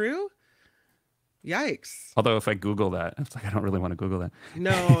 is that true? Yikes. Although if I Google that, it's like, I don't really want to Google that.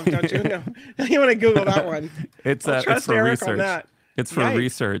 No, don't you? No. You want to Google that one. It's for Eric research. On that. It's for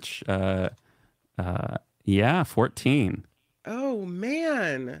research. 14. Oh,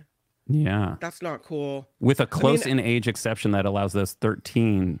 man. Yeah. That's not cool. With a close-in age exception that allows those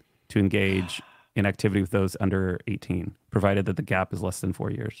 13 to engage in activity with those under 18, provided that the gap is less than 4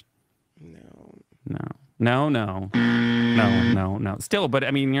 years. No. Still, but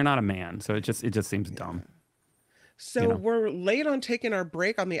I mean, you're not a man, so it just seems dumb. So we're late on taking our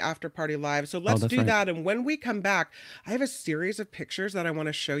break on the After Party Live, so let's do that. And when we come back, I have a series of pictures that I want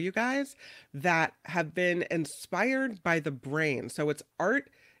to show you guys that have been inspired by the brain. So it's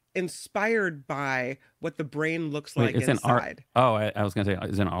art inspired by what the brain looks like inside. Art. Oh, I was going to say,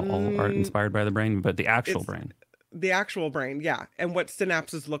 isn't all art inspired by the brain, but the actual brain? The actual brain, yeah, and what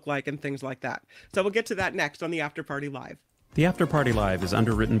synapses look like and things like that. So we'll get to that next on the After Party Live. The After Party Live is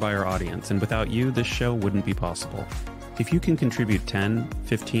underwritten by our audience, and without you, this show wouldn't be possible. If you can contribute $10,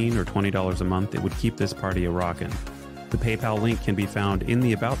 $15, or $20 a month, it would keep this party a-rockin'. The PayPal link can be found in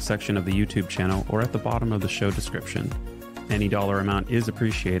the About section of the YouTube channel or at the bottom of the show description. Any dollar amount is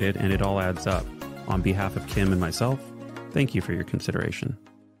appreciated, and it all adds up. On behalf of Kim and myself, thank you for your consideration.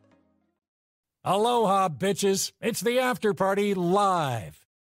 Aloha, bitches. It's the After Party Live.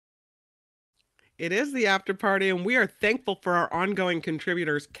 It is the After Party, and we are thankful for our ongoing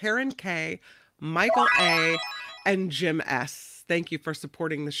contributors, Karen K., Michael A., and Jim S. Thank you for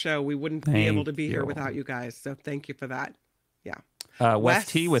supporting the show. We wouldn't be able to be here without you guys, so thank you for that. Yeah. Wes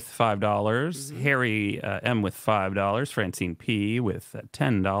T with $5, Harry M with $5, Francine P with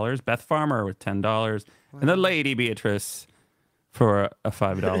 $10, Beth Farmer with $10, and the lady Beatrice for a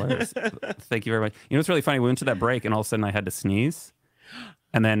 $5. Thank you very much. You know, it's really funny. We went to that break, and all of a sudden I had to sneeze.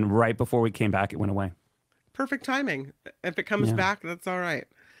 And then right before we came back, it went away. Perfect timing. If it comes back, that's all right.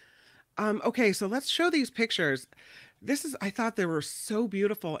 Okay, so let's show these pictures. I thought they were so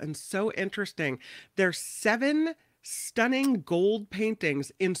beautiful and so interesting. They're 7 stunning gold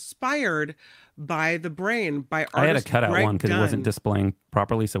paintings inspired by the brain by artist I had to cut out Greg one because it Dunn. wasn't displaying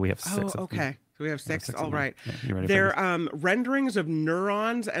properly, so we have 6 of them. We have 6. All right. Yeah, they're renderings of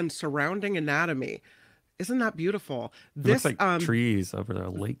neurons and surrounding anatomy. Isn't that beautiful? This looks like trees over the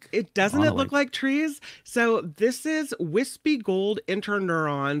lake. It doesn't it look like trees? So this is wispy gold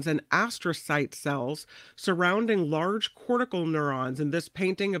interneurons and astrocyte cells surrounding large cortical neurons in this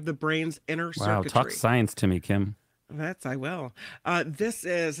painting of the brain's inner circuitry. Talk science to me, Kim. I will. This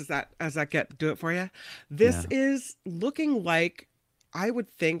is do it for you? This is looking like, I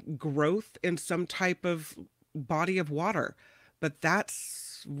would think, growth in some type of body of water, but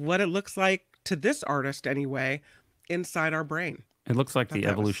that's what it looks like to this artist anyway, inside our brain. It looks like the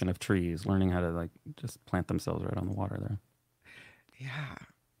evolution of trees, learning how to just plant themselves right on the water there. Yeah.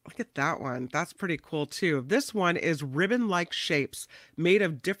 Look at that one. That's pretty cool too. This one is ribbon-like shapes made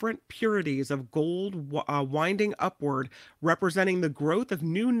of different purities of gold winding upward, representing the growth of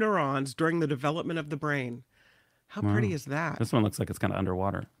new neurons during the development of the brain. How pretty is that? This one looks like it's kind of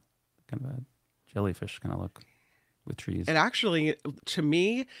underwater. Kind of a jellyfish kind of look. with trees. And actually, to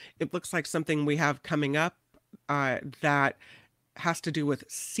me, it looks like something we have coming up that has to do with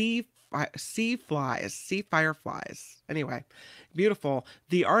sea flies, sea fireflies. Anyway, beautiful.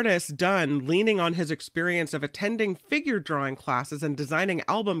 The artist Dunn, leaning on his experience of attending figure drawing classes and designing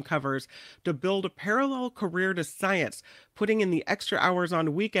album covers to build a parallel career to science, putting in the extra hours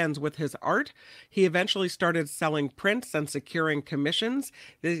on weekends with his art. He eventually started selling prints and securing commissions.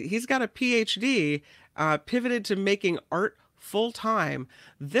 He's got a PhD, pivoted to making art full time.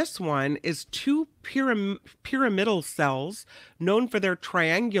 This one is two pyramidal cells, known for their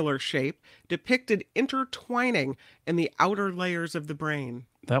triangular shape, depicted intertwining in the outer layers of the brain.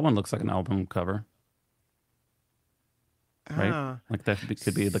 That one looks like an album cover, right? Ah. Like that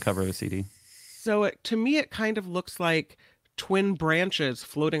could be the cover of a CD. So to me, it kind of looks like twin branches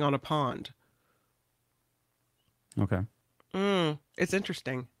floating on a pond. Okay. It's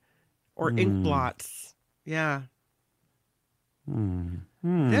interesting. Or ink blots. Yeah.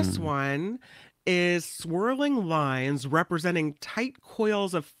 This one is swirling lines representing tight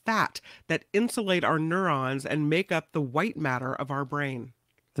coils of fat that insulate our neurons and make up the white matter of our brain.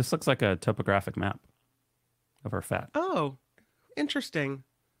 This looks like a topographic map of our fat. Oh, interesting.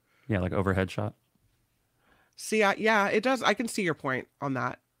 Yeah, like overhead shot. See, yeah, it does. I can see your point on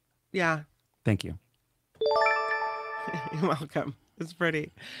that. Yeah. Thank you. You're welcome. It's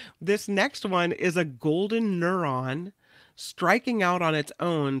pretty. This next one is a golden neuron striking out on its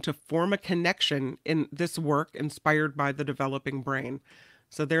own to form a connection in this work inspired by the developing brain.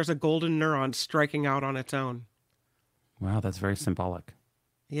 So there's a golden neuron striking out on its own. Wow, that's very symbolic.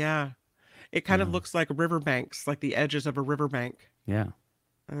 Yeah. It kind of looks like riverbanks, like the edges of a riverbank. Yeah.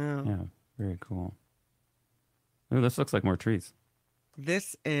 Oh. Yeah, very cool. Oh, this looks like more trees.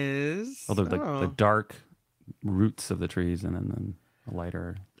 This is Although the dark roots of the trees and then the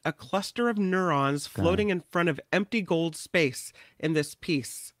lighter. a cluster of neurons floating in front of empty gold space in this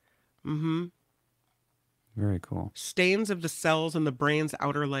piece. Very cool. Stains of the cells in the brain's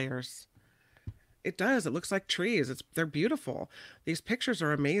outer layers. It does. It looks like trees. They're beautiful. These pictures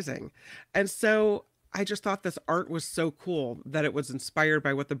are amazing. And so I just thought this art was so cool that it was inspired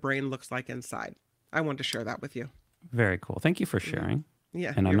by what the brain looks like inside. I wanted to share that with you. Very cool. Thank you for sharing.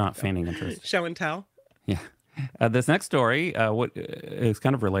 Yeah. And I'm you're not welcome. feigning interest. Show and tell. Yeah. This next story what is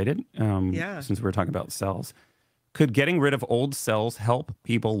kind of related, since we were talking about cells. Could getting rid of old cells help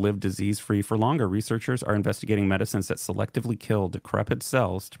people live disease-free for longer? Researchers are investigating medicines that selectively kill decrepit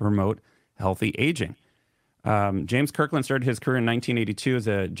cells to promote healthy aging. James Kirkland started his career in 1982 as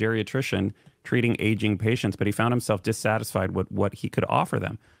a geriatrician treating aging patients, but he found himself dissatisfied with what he could offer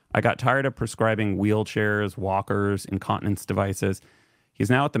them. I got tired of prescribing wheelchairs, walkers, incontinence devices. He's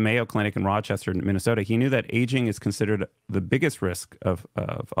now at the Mayo Clinic in Rochester, Minnesota. He knew that aging is considered the biggest risk of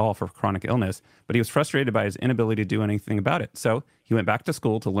all for chronic illness, but he was frustrated by his inability to do anything about it. So he went back to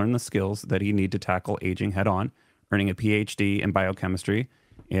school to learn the skills that he needed to tackle aging head on, earning a PhD in biochemistry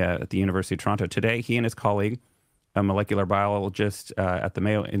at the University of Toronto. Today, he and his colleague, a molecular biologist at the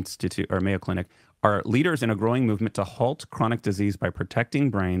Mayo Institute or Mayo Clinic, are leaders in a growing movement to halt chronic disease by protecting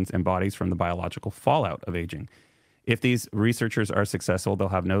brains and bodies from the biological fallout of aging. If these researchers are successful, they'll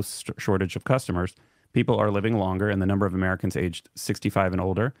have no shortage of customers. People are living longer, and the number of Americans aged 65 and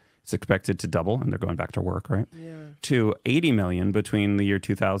older is expected to double, and they're going back to work, right? Yeah. To 80 million between the year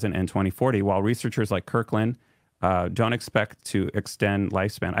 2000 and 2040, while researchers like Kirkland don't expect to extend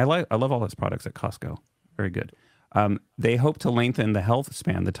lifespan. I love all his products at Costco. Very good. They hope to lengthen the health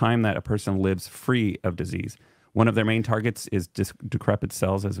span, the time that a person lives free of disease. One of their main targets is decrepit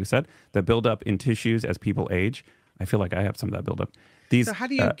cells, as we said, that build up in tissues as people age. I feel like I have some of that buildup. So how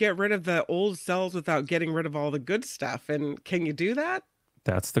do you get rid of the old cells without getting rid of all the good stuff? And can you do that?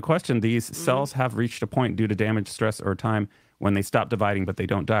 That's the question. These cells have reached a point due to damage, stress, or time when they stop dividing, but they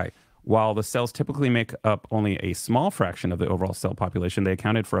don't die. While the cells typically make up only a small fraction of the overall cell population, they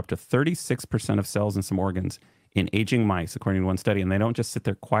accounted for up to 36% of cells in some organs in aging mice, according to one study. And they don't just sit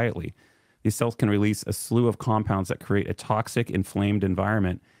there quietly. These cells can release a slew of compounds that create a toxic, inflamed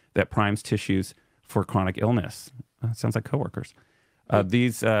environment that primes tissues for chronic illness. Sounds like coworkers.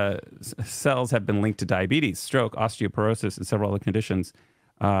 These cells have been linked to diabetes, stroke, osteoporosis, and several other conditions.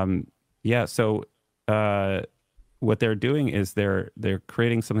 So what they're doing is they're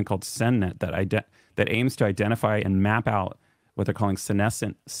creating something called SENNet that aims to identify and map out what they're calling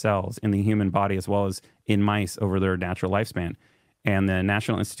senescent cells in the human body as well as in mice over their natural lifespan. And the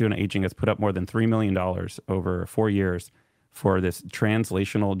National Institute on Aging has put up more than $3 million over 4 years for this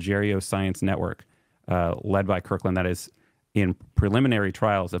translational gerioscience network led by Kirkland that is in preliminary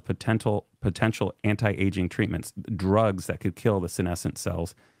trials of potential anti-aging treatments, drugs that could kill the senescent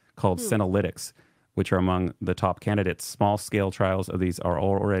cells called senolytics. which are among the top candidates. Small-scale trials of these are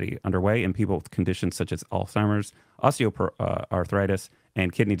already underway in people with conditions such as Alzheimer's, osteoarthritis,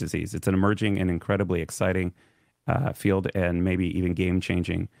 and kidney disease. It's an emerging and incredibly exciting field and maybe even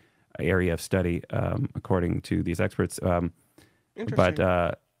game-changing area of study, according to these experts.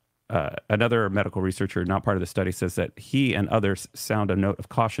 But another medical researcher, not part of the study, says that he and others sound a note of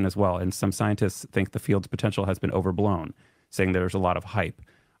caution as well. And some scientists think the field's potential has been overblown, saying there's a lot of hype.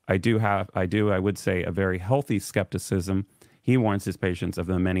 I would say, a very healthy skepticism. He warns his patients of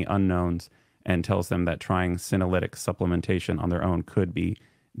the many unknowns and tells them that trying senolytic supplementation on their own could be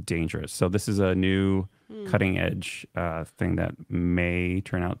dangerous. So this is a new cutting edge thing that may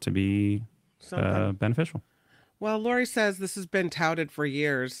turn out to be beneficial. Well, Lori says this has been touted for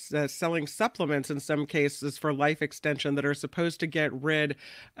years, selling supplements in some cases for life extension that are supposed to get rid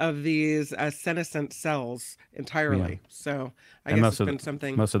of these senescent cells entirely. Yeah. So I guess it's been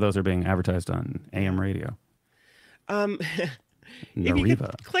something. Most of those are being advertised on AM radio. If you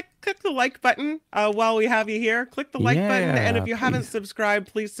could click the like button while we have you here. Click the like button. And if you haven't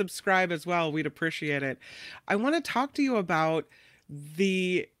subscribed, please subscribe as well. We'd appreciate it. I want to talk to you about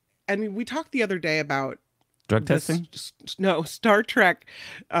we talked the other day about drug testing? No, Star Trek,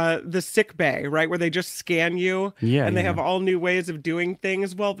 the sick bay, right? Where they just scan you and they have all new ways of doing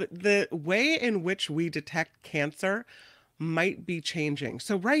things. Well, the way in which we detect cancer might be changing.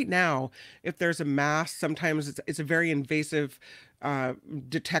 So right now, if there's a mass, sometimes it's a very invasive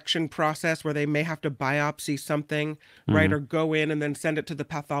detection process where they may have to biopsy something, right? Or go in and then send it to the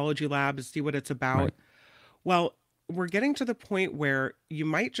pathology lab to see what it's about. Right. Well, we're getting to the point where you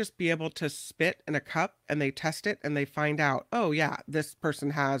might just be able to spit in a cup and they test it and they find out, oh yeah, this person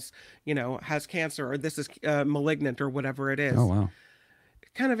has cancer, or this is malignant, or whatever it is. Oh, wow.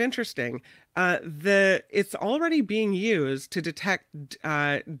 Kind of interesting. It's already being used to detect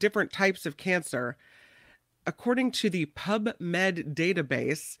different types of cancer. According to the PubMed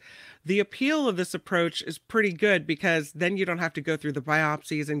database, the appeal of this approach is pretty good because then you don't have to go through the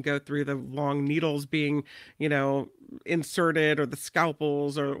biopsies and go through the long needles being, inserted, or the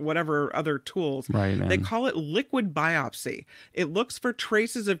scalpels or whatever other tools. Right. They call it liquid biopsy. It looks for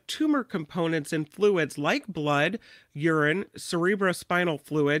traces of tumor components in fluids like blood, urine, cerebrospinal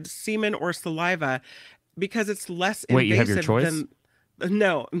fluid, semen, or saliva because it's less invasive. Wait, you have your choice?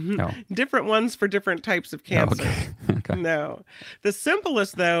 No. Different ones for different types of cancer. Oh, okay. No. The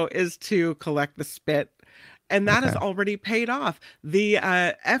simplest, though, is to collect the spit. And that has already paid off. The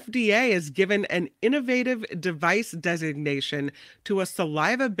FDA has given an innovative device designation to a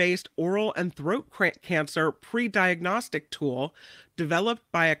saliva-based oral and throat cancer pre-diagnostic tool developed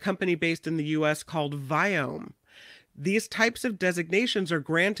by a company based in the U.S. called Viome. These types of designations are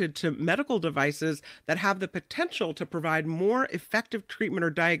granted to medical devices that have the potential to provide more effective treatment or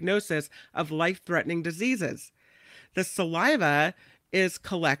diagnosis of life-threatening diseases. The saliva is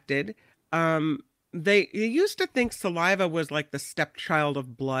collected. They used to think saliva was like the stepchild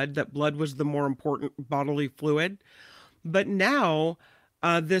of blood, that blood was the more important bodily fluid. But now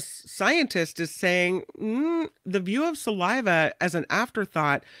this scientist is saying the view of saliva as an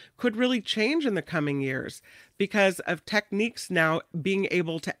afterthought could really change in the coming years because of techniques now being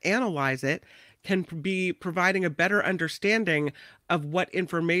able to analyze it can be providing a better understanding of what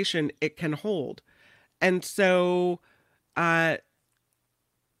information it can hold. And so, and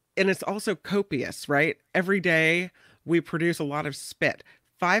it's also copious, right? Every day we produce a lot of spit,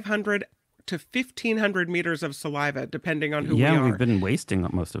 500 to 1,500 meters of saliva, depending on who we are. Yeah, we've been wasting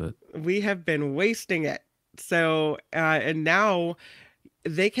most of it. We have been wasting it. So, and now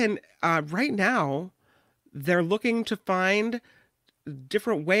they can, right now, they're looking to find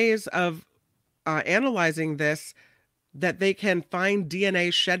different ways of analyzing this, that they can find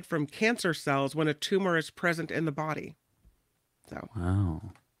DNA shed from cancer cells when a tumor is present in the body. So, wow.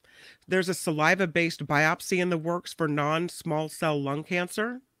 There's a saliva-based biopsy in the works for non-small cell lung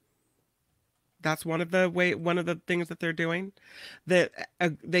cancer. That's one of the things that they're doing. That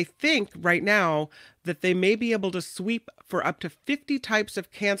they think right now that they may be able to sweep for up to 50 types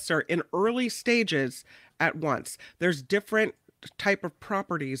of cancer in early stages at once. There's different type of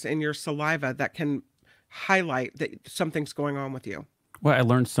properties in your saliva that can highlight that something's going on with you. Well, I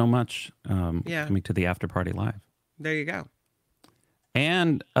learned so much coming to the After Party Live. There you go.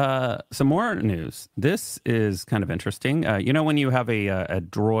 And some more news. This is kind of interesting. When you have a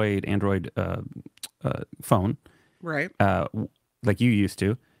Android phone, right? Like you used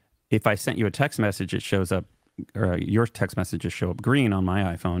to, if I sent you a text message, it shows up, or your text messages show up green on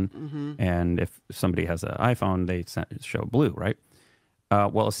my iPhone. Mm-hmm. And if somebody has an iPhone, they show blue, right?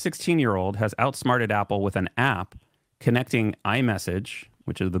 Well, a 16-year-old has outsmarted Apple with an app connecting iMessage,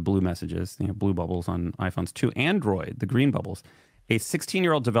 which are the blue messages, blue bubbles on iPhones, to Android, the green bubbles. A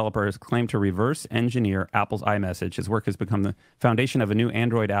 16-year-old developer has claimed to reverse engineer Apple's iMessage. His work has become the foundation of a new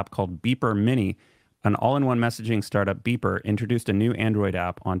Android app called Beeper Mini. An all-in-one messaging startup, Beeper, introduced a new Android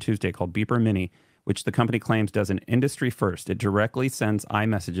app on Tuesday called Beeper Mini, which the company claims does an industry first. It directly sends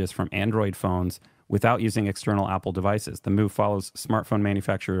iMessages from Android phones without using external Apple devices. The move follows smartphone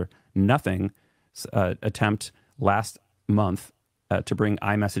manufacturer Nothing's attempt last month to bring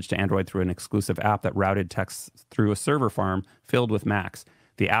iMessage to Android through an exclusive app that routed texts through a server farm filled with Macs.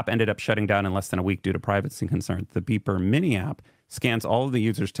 The app ended up shutting down in less than a week due to privacy concerns. The Beeper Mini app scans all of the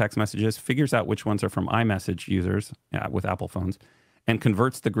users' text messages, figures out which ones are from iMessage users with Apple phones, and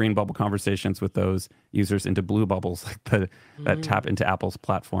converts the green bubble conversations with those users into blue bubbles that tap into Apple's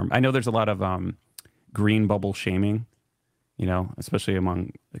platform. I know there's a lot of green bubble shaming, especially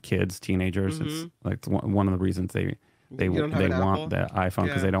among the kids, teenagers. It's like one of the reasons they want the iPhone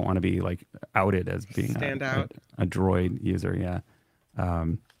because they don't want to be like outed as being a Droid user.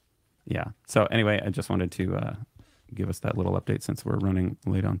 Yeah. So anyway, I just wanted to give us that little update since we're running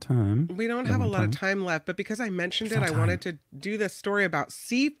late on time. We don't have a lot of time left, but because I mentioned it, I wanted to do this story about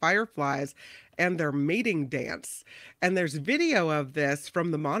sea fireflies and their mating dance. And there's video of this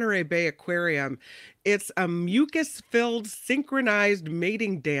from the Monterey Bay Aquarium. It's a mucus-filled synchronized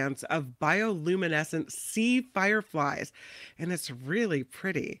mating dance of bioluminescent sea fireflies. And it's really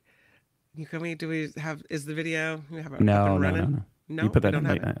pretty. Is the video? We have it No. No, you put that in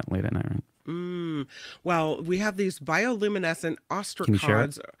late at night, right? Well, we have these bioluminescent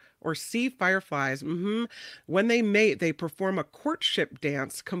ostracods or sea fireflies. When they mate, they perform a courtship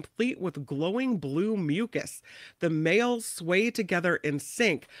dance complete with glowing blue mucus. The males sway together in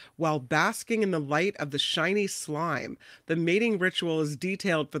sync while basking in the light of the shiny slime. The mating ritual is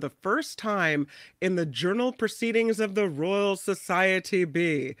detailed for the first time in the journal proceedings of the Royal Society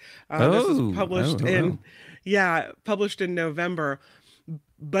B. This is published in November.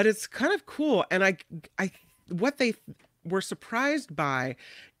 But it's kind of cool. And what they were surprised by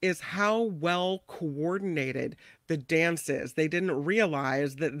is how well coordinated the dance is. They didn't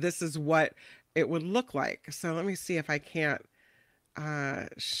realize that this is what it would look like. So let me see if I can't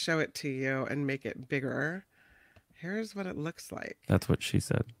show it to you and make it bigger. Here's what it looks like. That's what she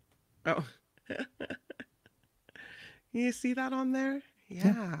said. Oh, you see that on there?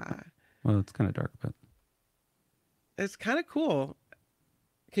 Yeah. Well, it's kind of dark, but it's kind of cool.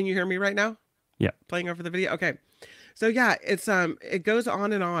 Can you hear me right now? Yeah. Playing over the video? Okay. So yeah, it's it goes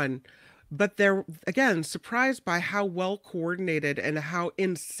on, but they're again surprised by how well coordinated and how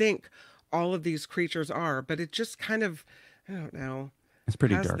in sync all of these creatures are. But it just kind of, I don't know. It's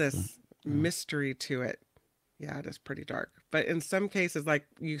pretty has dark. This mystery to it. Yeah, it is pretty dark. But in some cases, like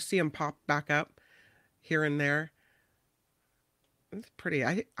you see them pop back up here and there. It's pretty.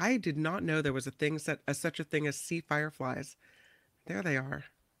 I did not know there was such a thing as sea fireflies. There they are.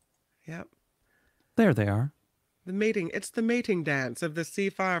 Yep. There they are. It's the mating dance of the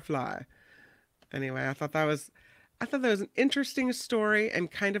sea firefly. Anyway, I thought that was an interesting story and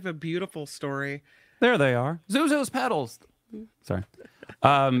kind of a beautiful story. There they are. Zuzu's pedals. Sorry.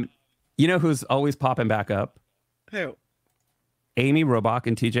 You know who's always popping back up? Who? Amy Robach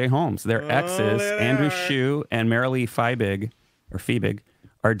and TJ Holmes. Their exes, Andrew Shue and Marilee Fiebig,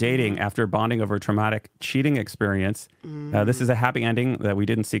 are dating after bonding over a traumatic cheating experience. This is a happy ending that we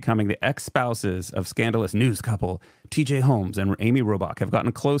didn't see coming. The ex-spouses of scandalous news couple TJ Holmes and Amy Robach have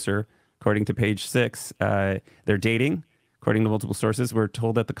gotten closer, according to Page Six. They're dating. According to multiple sources, we're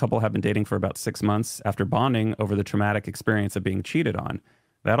told that the couple have been dating for about 6 months after bonding over the traumatic experience of being cheated on.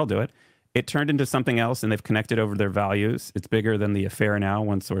 That'll do it. It turned into something else, and they've connected over their values. It's bigger than the affair now,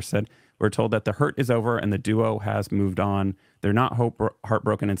 one source said. We're told that the hurt is over and the duo has moved on. They're not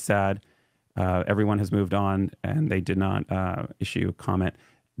heartbroken and sad. Everyone has moved on, and they did not issue a comment.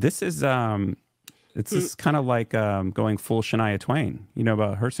 This is it's kind of like going full Shania Twain. You know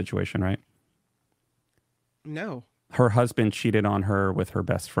about her situation, right? No. Her husband cheated on her with her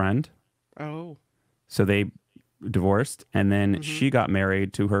best friend. Oh. So they divorced, and then she got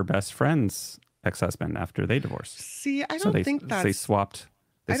married to her best friend's ex-husband after they divorced. See, I don't think that's... They swapped.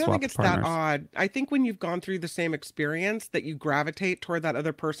 I don't think it's partners. that odd. I think when you've gone through the same experience that you gravitate toward that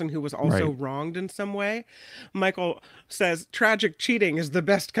other person who was also wronged in some way. Michael says tragic cheating is the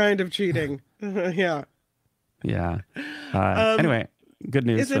best kind of cheating. Yeah. Yeah. Anyway, good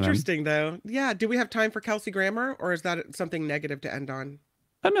news. It's interesting though. Yeah. Do we have time for Kelsey Grammer, or is that something negative to end on?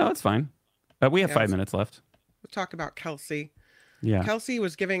 No, it's fine. We have 5 minutes left. We'll talk about Kelsey. Yeah. Kelsey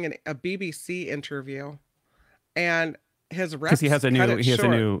was giving a BBC interview, and his reps because there's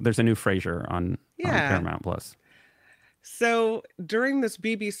a new Frasier on Paramount Plus. So during this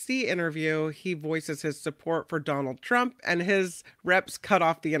BBC interview, he voices his support for Donald Trump, and his reps cut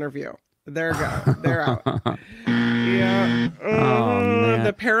off the interview. There go. They're out. Yeah. Oh man.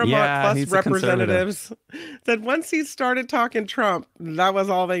 The Paramount Yeah, Plus he's a conservative. representatives said once he started talking Trump, that was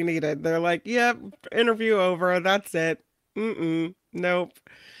all they needed. They're like, yep, interview over. That's it. Nope.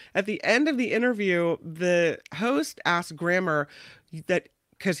 At the end of the interview, the host asked Grammer that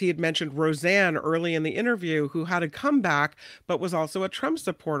because he had mentioned Roseanne early in the interview, who had a comeback, but was also a Trump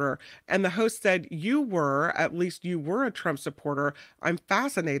supporter. And the host said, at least you were a Trump supporter. I'm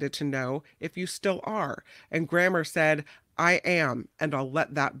fascinated to know if you still are. And Grammer said, I am, and I'll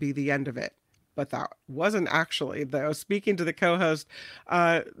let that be the end of it. But that wasn't actually, though. Speaking to the co-host,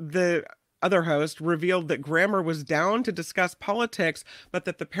 the other host revealed that Grammer was down to discuss politics, but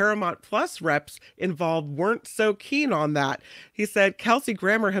that the Paramount Plus reps involved weren't so keen on that. He said Kelsey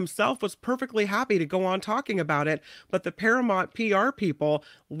Grammer himself was perfectly happy to go on talking about it, but the Paramount PR people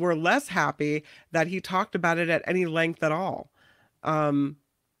were less happy that he talked about it at any length at all. And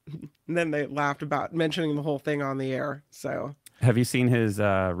then they laughed about mentioning the whole thing on the air. So, have you seen his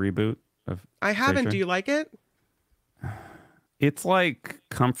reboot of I haven't. Frasier? Do you like it? It's like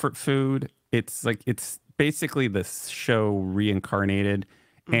comfort food. It's basically the show reincarnated,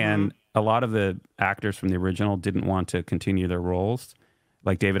 and a lot of the actors from the original didn't want to continue their roles.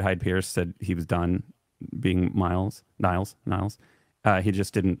 Like David Hyde Pierce said he was done being Niles. He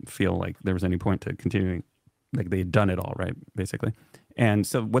just didn't feel like there was any point to continuing. Like they had done it all right, basically. And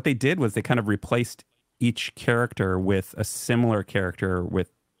so what they did was they kind of replaced each character with a similar character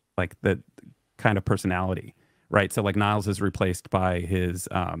with like the kind of personality. Right, so like Niles is replaced by his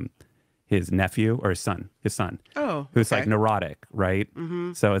nephew or his son. Oh, who's okay. like neurotic, right?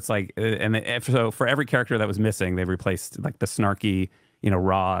 So it's like, so for every character that was missing, they replaced like the snarky,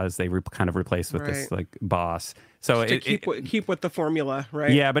 Roz. They kind of replaced with this like boss. So to keep with the formula,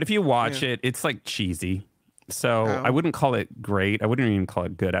 right? Yeah, but if you watch it, it's like cheesy. So I wouldn't call it great. I wouldn't even call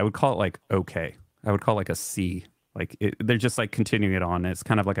it good. I would call it like okay. I would call it like a C. Like they're just like continuing it on. It's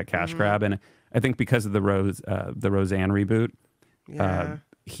kind of like a cash grab, and I think because of the Roseanne reboot,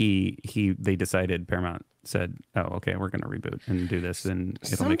 they decided Paramount said, "Oh, okay, we're going to reboot and do this, and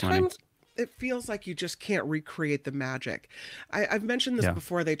it'll make money." Sometimes it feels like you just can't recreate the magic. I've mentioned this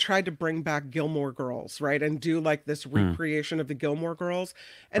before. They tried to bring back Gilmore Girls, right, and do like this recreation of the Gilmore Girls,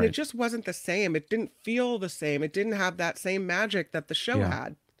 and it just wasn't the same. It didn't feel the same. It didn't have that same magic that the show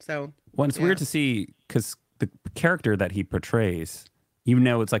had. So, well, it's weird to see because the character that he portrays,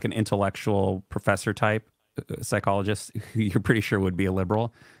 it's like an intellectual professor type psychologist who you're pretty sure would be a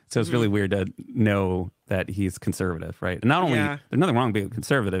liberal. So it's really weird to know that he's conservative, right? And not only there's nothing wrong with being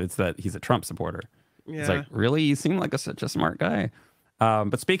conservative, it's that he's a Trump supporter. It's like, really, you seem like such a smart guy.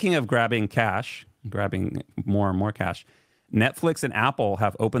 But speaking of grabbing more and more cash, Netflix and Apple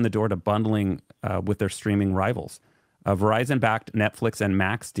have opened the door to bundling with their streaming rivals. A Verizon-backed Netflix and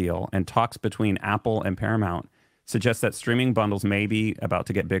Max deal and talks between Apple and Paramount suggest that streaming bundles may be about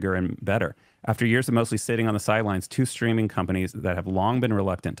to get bigger and better. After years of mostly sitting on the sidelines, two streaming companies that have long been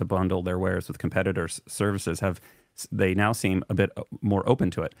reluctant to bundle their wares with competitors' services they now seem a bit more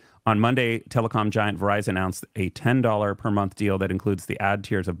open to it. On Monday, telecom giant Verizon announced a $10 per month deal that includes the ad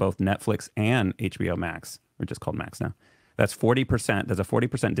tiers of both Netflix and HBO Max. We're just called Max now. That's 40%. There's a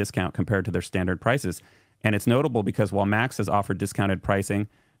 40% discount compared to their standard prices. And it's notable because while Max has offered discounted pricing,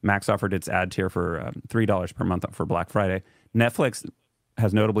 Max offered its ad tier for $3 per month for Black Friday. Netflix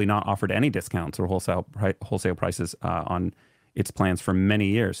has notably not offered any discounts or wholesale prices on its plans for many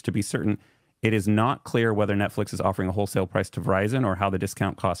years. To be certain, it is not clear whether Netflix is offering a wholesale price to Verizon or how the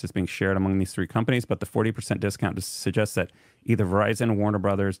discount cost is being shared among these three companies, but the 40% discount suggests that either Verizon, Warner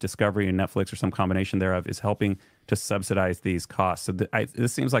Brothers, Discovery, and Netflix, or some combination thereof, is helping to subsidize these costs. So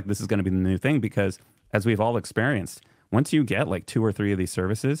this seems like this is going to be the new thing because, as we've all experienced, once you get like 2 or 3 of these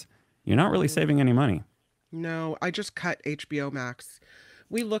services, you're not really saving any money. No, I just cut HBO Max.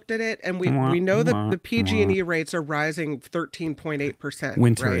 We looked at it, and we know that the PG&E rates are rising 13.8%.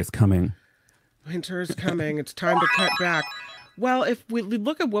 Winter is coming. Winter is coming. It's time to cut back. Well, if we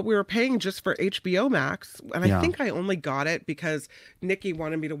look at what we were paying just for HBO Max, and I think I only got it because Nikki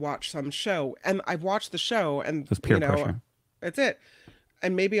wanted me to watch some show, and I watched the show, and Just peer pressure. That's it.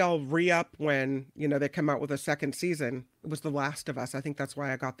 And maybe I'll re-up when they come out with a second season. It was The Last of Us. I think that's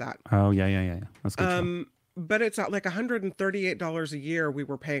why I got that. Oh yeah. That's good. But it's like $138 a year we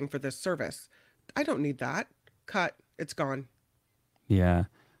were paying for this service. I don't need that. Cut. It's gone. Yeah.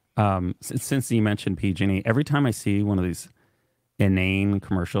 Since you mentioned PG&E, every time I see one of these inane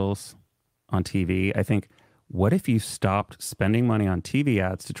commercials on TV, I think, what if you stopped spending money on TV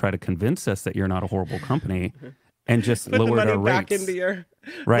ads to try to convince us that you're not a horrible company and just Put the lowered money our back rates. into your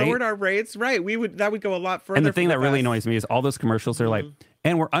Right? lowered our rates. Right. That would go a lot further. And the thing for that really us. annoys me is all those commercials are like,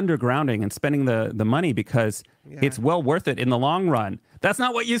 and we're undergrounding and spending the money because it's well worth it in the long run. That's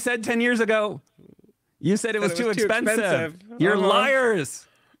not what you said 10 years ago. You said it was too expensive. You're liars.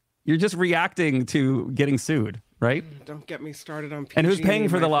 You're just reacting to getting sued, right? Don't get me started on PG&E, And who's paying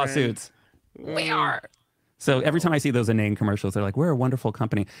for the my friend. lawsuits? We are. So every time I see those inane commercials, they're like, we're a wonderful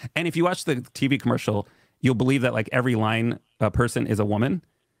company. And if you watch the TV commercial, you'll believe that like every line person is a woman.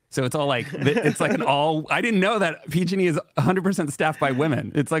 So it's all like, it's like an all, I didn't know that PG&E is 100% staffed by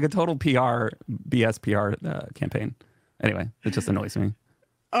women. It's like a total BS PR campaign. Anyway, it just annoys me.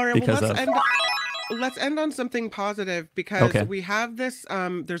 All right, because well, let's end on something positive because Okay. we have this,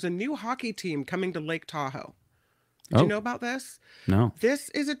 there's a new hockey team coming to Lake Tahoe. Did you know about this? No. This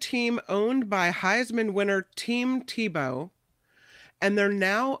is a team owned by Heisman winner Team Tebow, and they're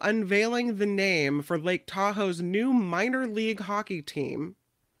now unveiling the name for Lake Tahoe's new minor league hockey team.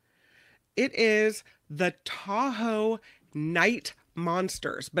 It is the Tahoe Knight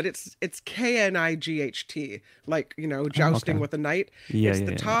Monsters, but it's Knight, like, you know, jousting with a knight. Yeah, It's yeah,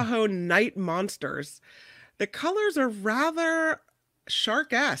 the yeah. Tahoe Knight Monsters. The colors are rather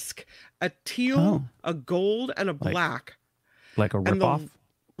shark-esque, a teal, a gold, and a black. Like a And ripoff?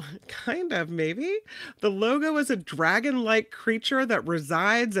 Kind of, maybe. The logo is a dragon-like creature that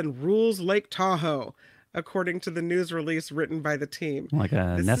resides and rules Lake Tahoe, according to the news release written by the team. Like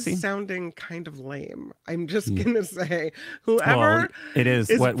a This Nessie? is sounding kind of lame. I'm just gonna say, whoever Well, it is.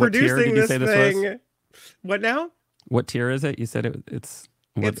 is What producing tier did you this say this thing. was? What now? What tier is it? You said it's.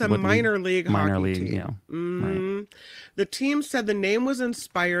 It's a minor league minor hockey league, team. yeah. Right. Mhm. The team said the name was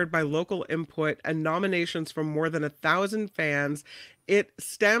inspired by local input and nominations from more than 1,000 fans. It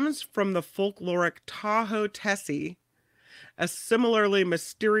stems from the folkloric Tahoe Tessie, a similarly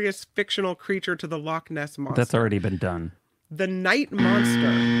mysterious fictional creature to the Loch Ness Monster. That's already been done. The Night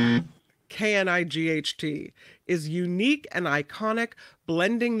Monster, Knight, is unique and iconic,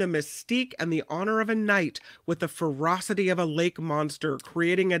 blending the mystique and the honor of a knight with the ferocity of a lake monster,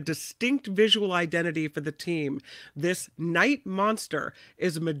 creating a distinct visual identity for the team. This Night Monster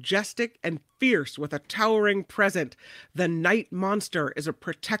is majestic and fierce with a towering presence. The Night Monster is a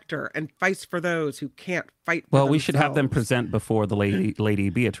protector and fights for those who can't fight for Well, we should have them themselves. present before the Lady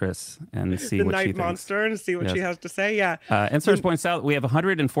Beatrice and see The what she Night thinks. Monster and see what she Yes. has to say. Yeah. And Source points out we have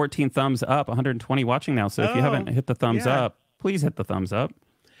 114 thumbs up, 120 watching now. So if you haven't hit the thumbs yeah. up, please hit the thumbs up.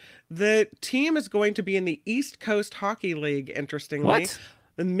 The team is going to be in the East Coast Hockey League, interestingly. What?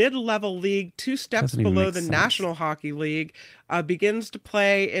 The mid-level league, 2 steps Doesn't even below make the sense. National Hockey League, begins to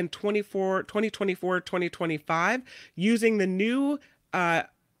play in 2024-2025 using the new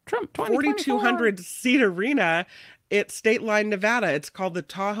Trump 4,200 seat arena at State Line, Nevada. It's called the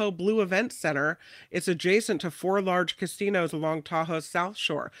Tahoe Blue Event Center. It's adjacent to 4 large casinos along Tahoe's South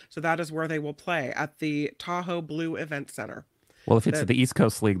Shore. So that is where they will play, at the Tahoe Blue Event Center. Well, if it's the East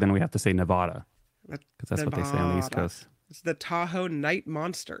Coast League, then we have to say Nevada That's because that's what they say on the East Nevada. Coast. It's the Tahoe Night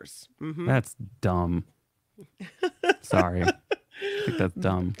Monsters. Mhm. That's dumb. Sorry. I think that's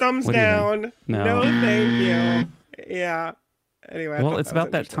dumb. Thumbs What do you think? down. No. Thank you. Yeah. Anyway. I Well, thought it's that was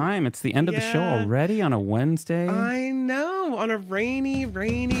about that interesting. time. It's the end of the show Yeah. already on a Wednesday. I know, on a rainy and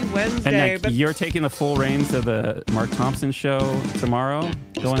Wednesday. like, But you're taking the full reins of the Mark Thompson show tomorrow,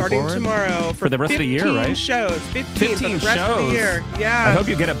 going starting forward? tomorrow For the rest of the year, 15 right? shows. 15 for 15 the rest of the shows. year. Yeah. I hope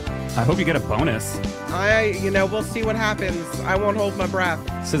you get a bonus. We'll see what happens. I won't hold my breath.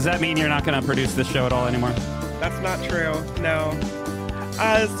 So does that mean you're not going to produce this show at all anymore? That's not true. No.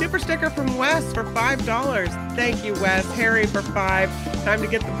 Super sticker from Wes for $5. Thank you, Wes. Harry for $5. Time to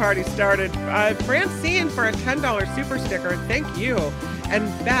get the party started. Francine for a $10 super sticker. Thank you. And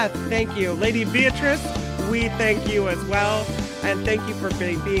Beth, thank you. Lady Beatrice, we thank you as well. And thank you for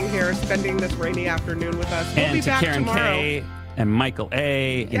being here, spending this rainy afternoon with us. We'll be And to back Karen tomorrow. K and Michael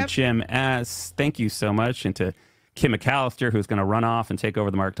A Yep. and Jim S, thank you so much. And to Kim McAllister, who's going to run off and take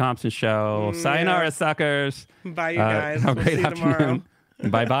over the Mark Thompson show. Sayonara, suckers. Bye, you guys. Have a We'll great see you tomorrow. afternoon.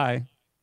 Bye-bye.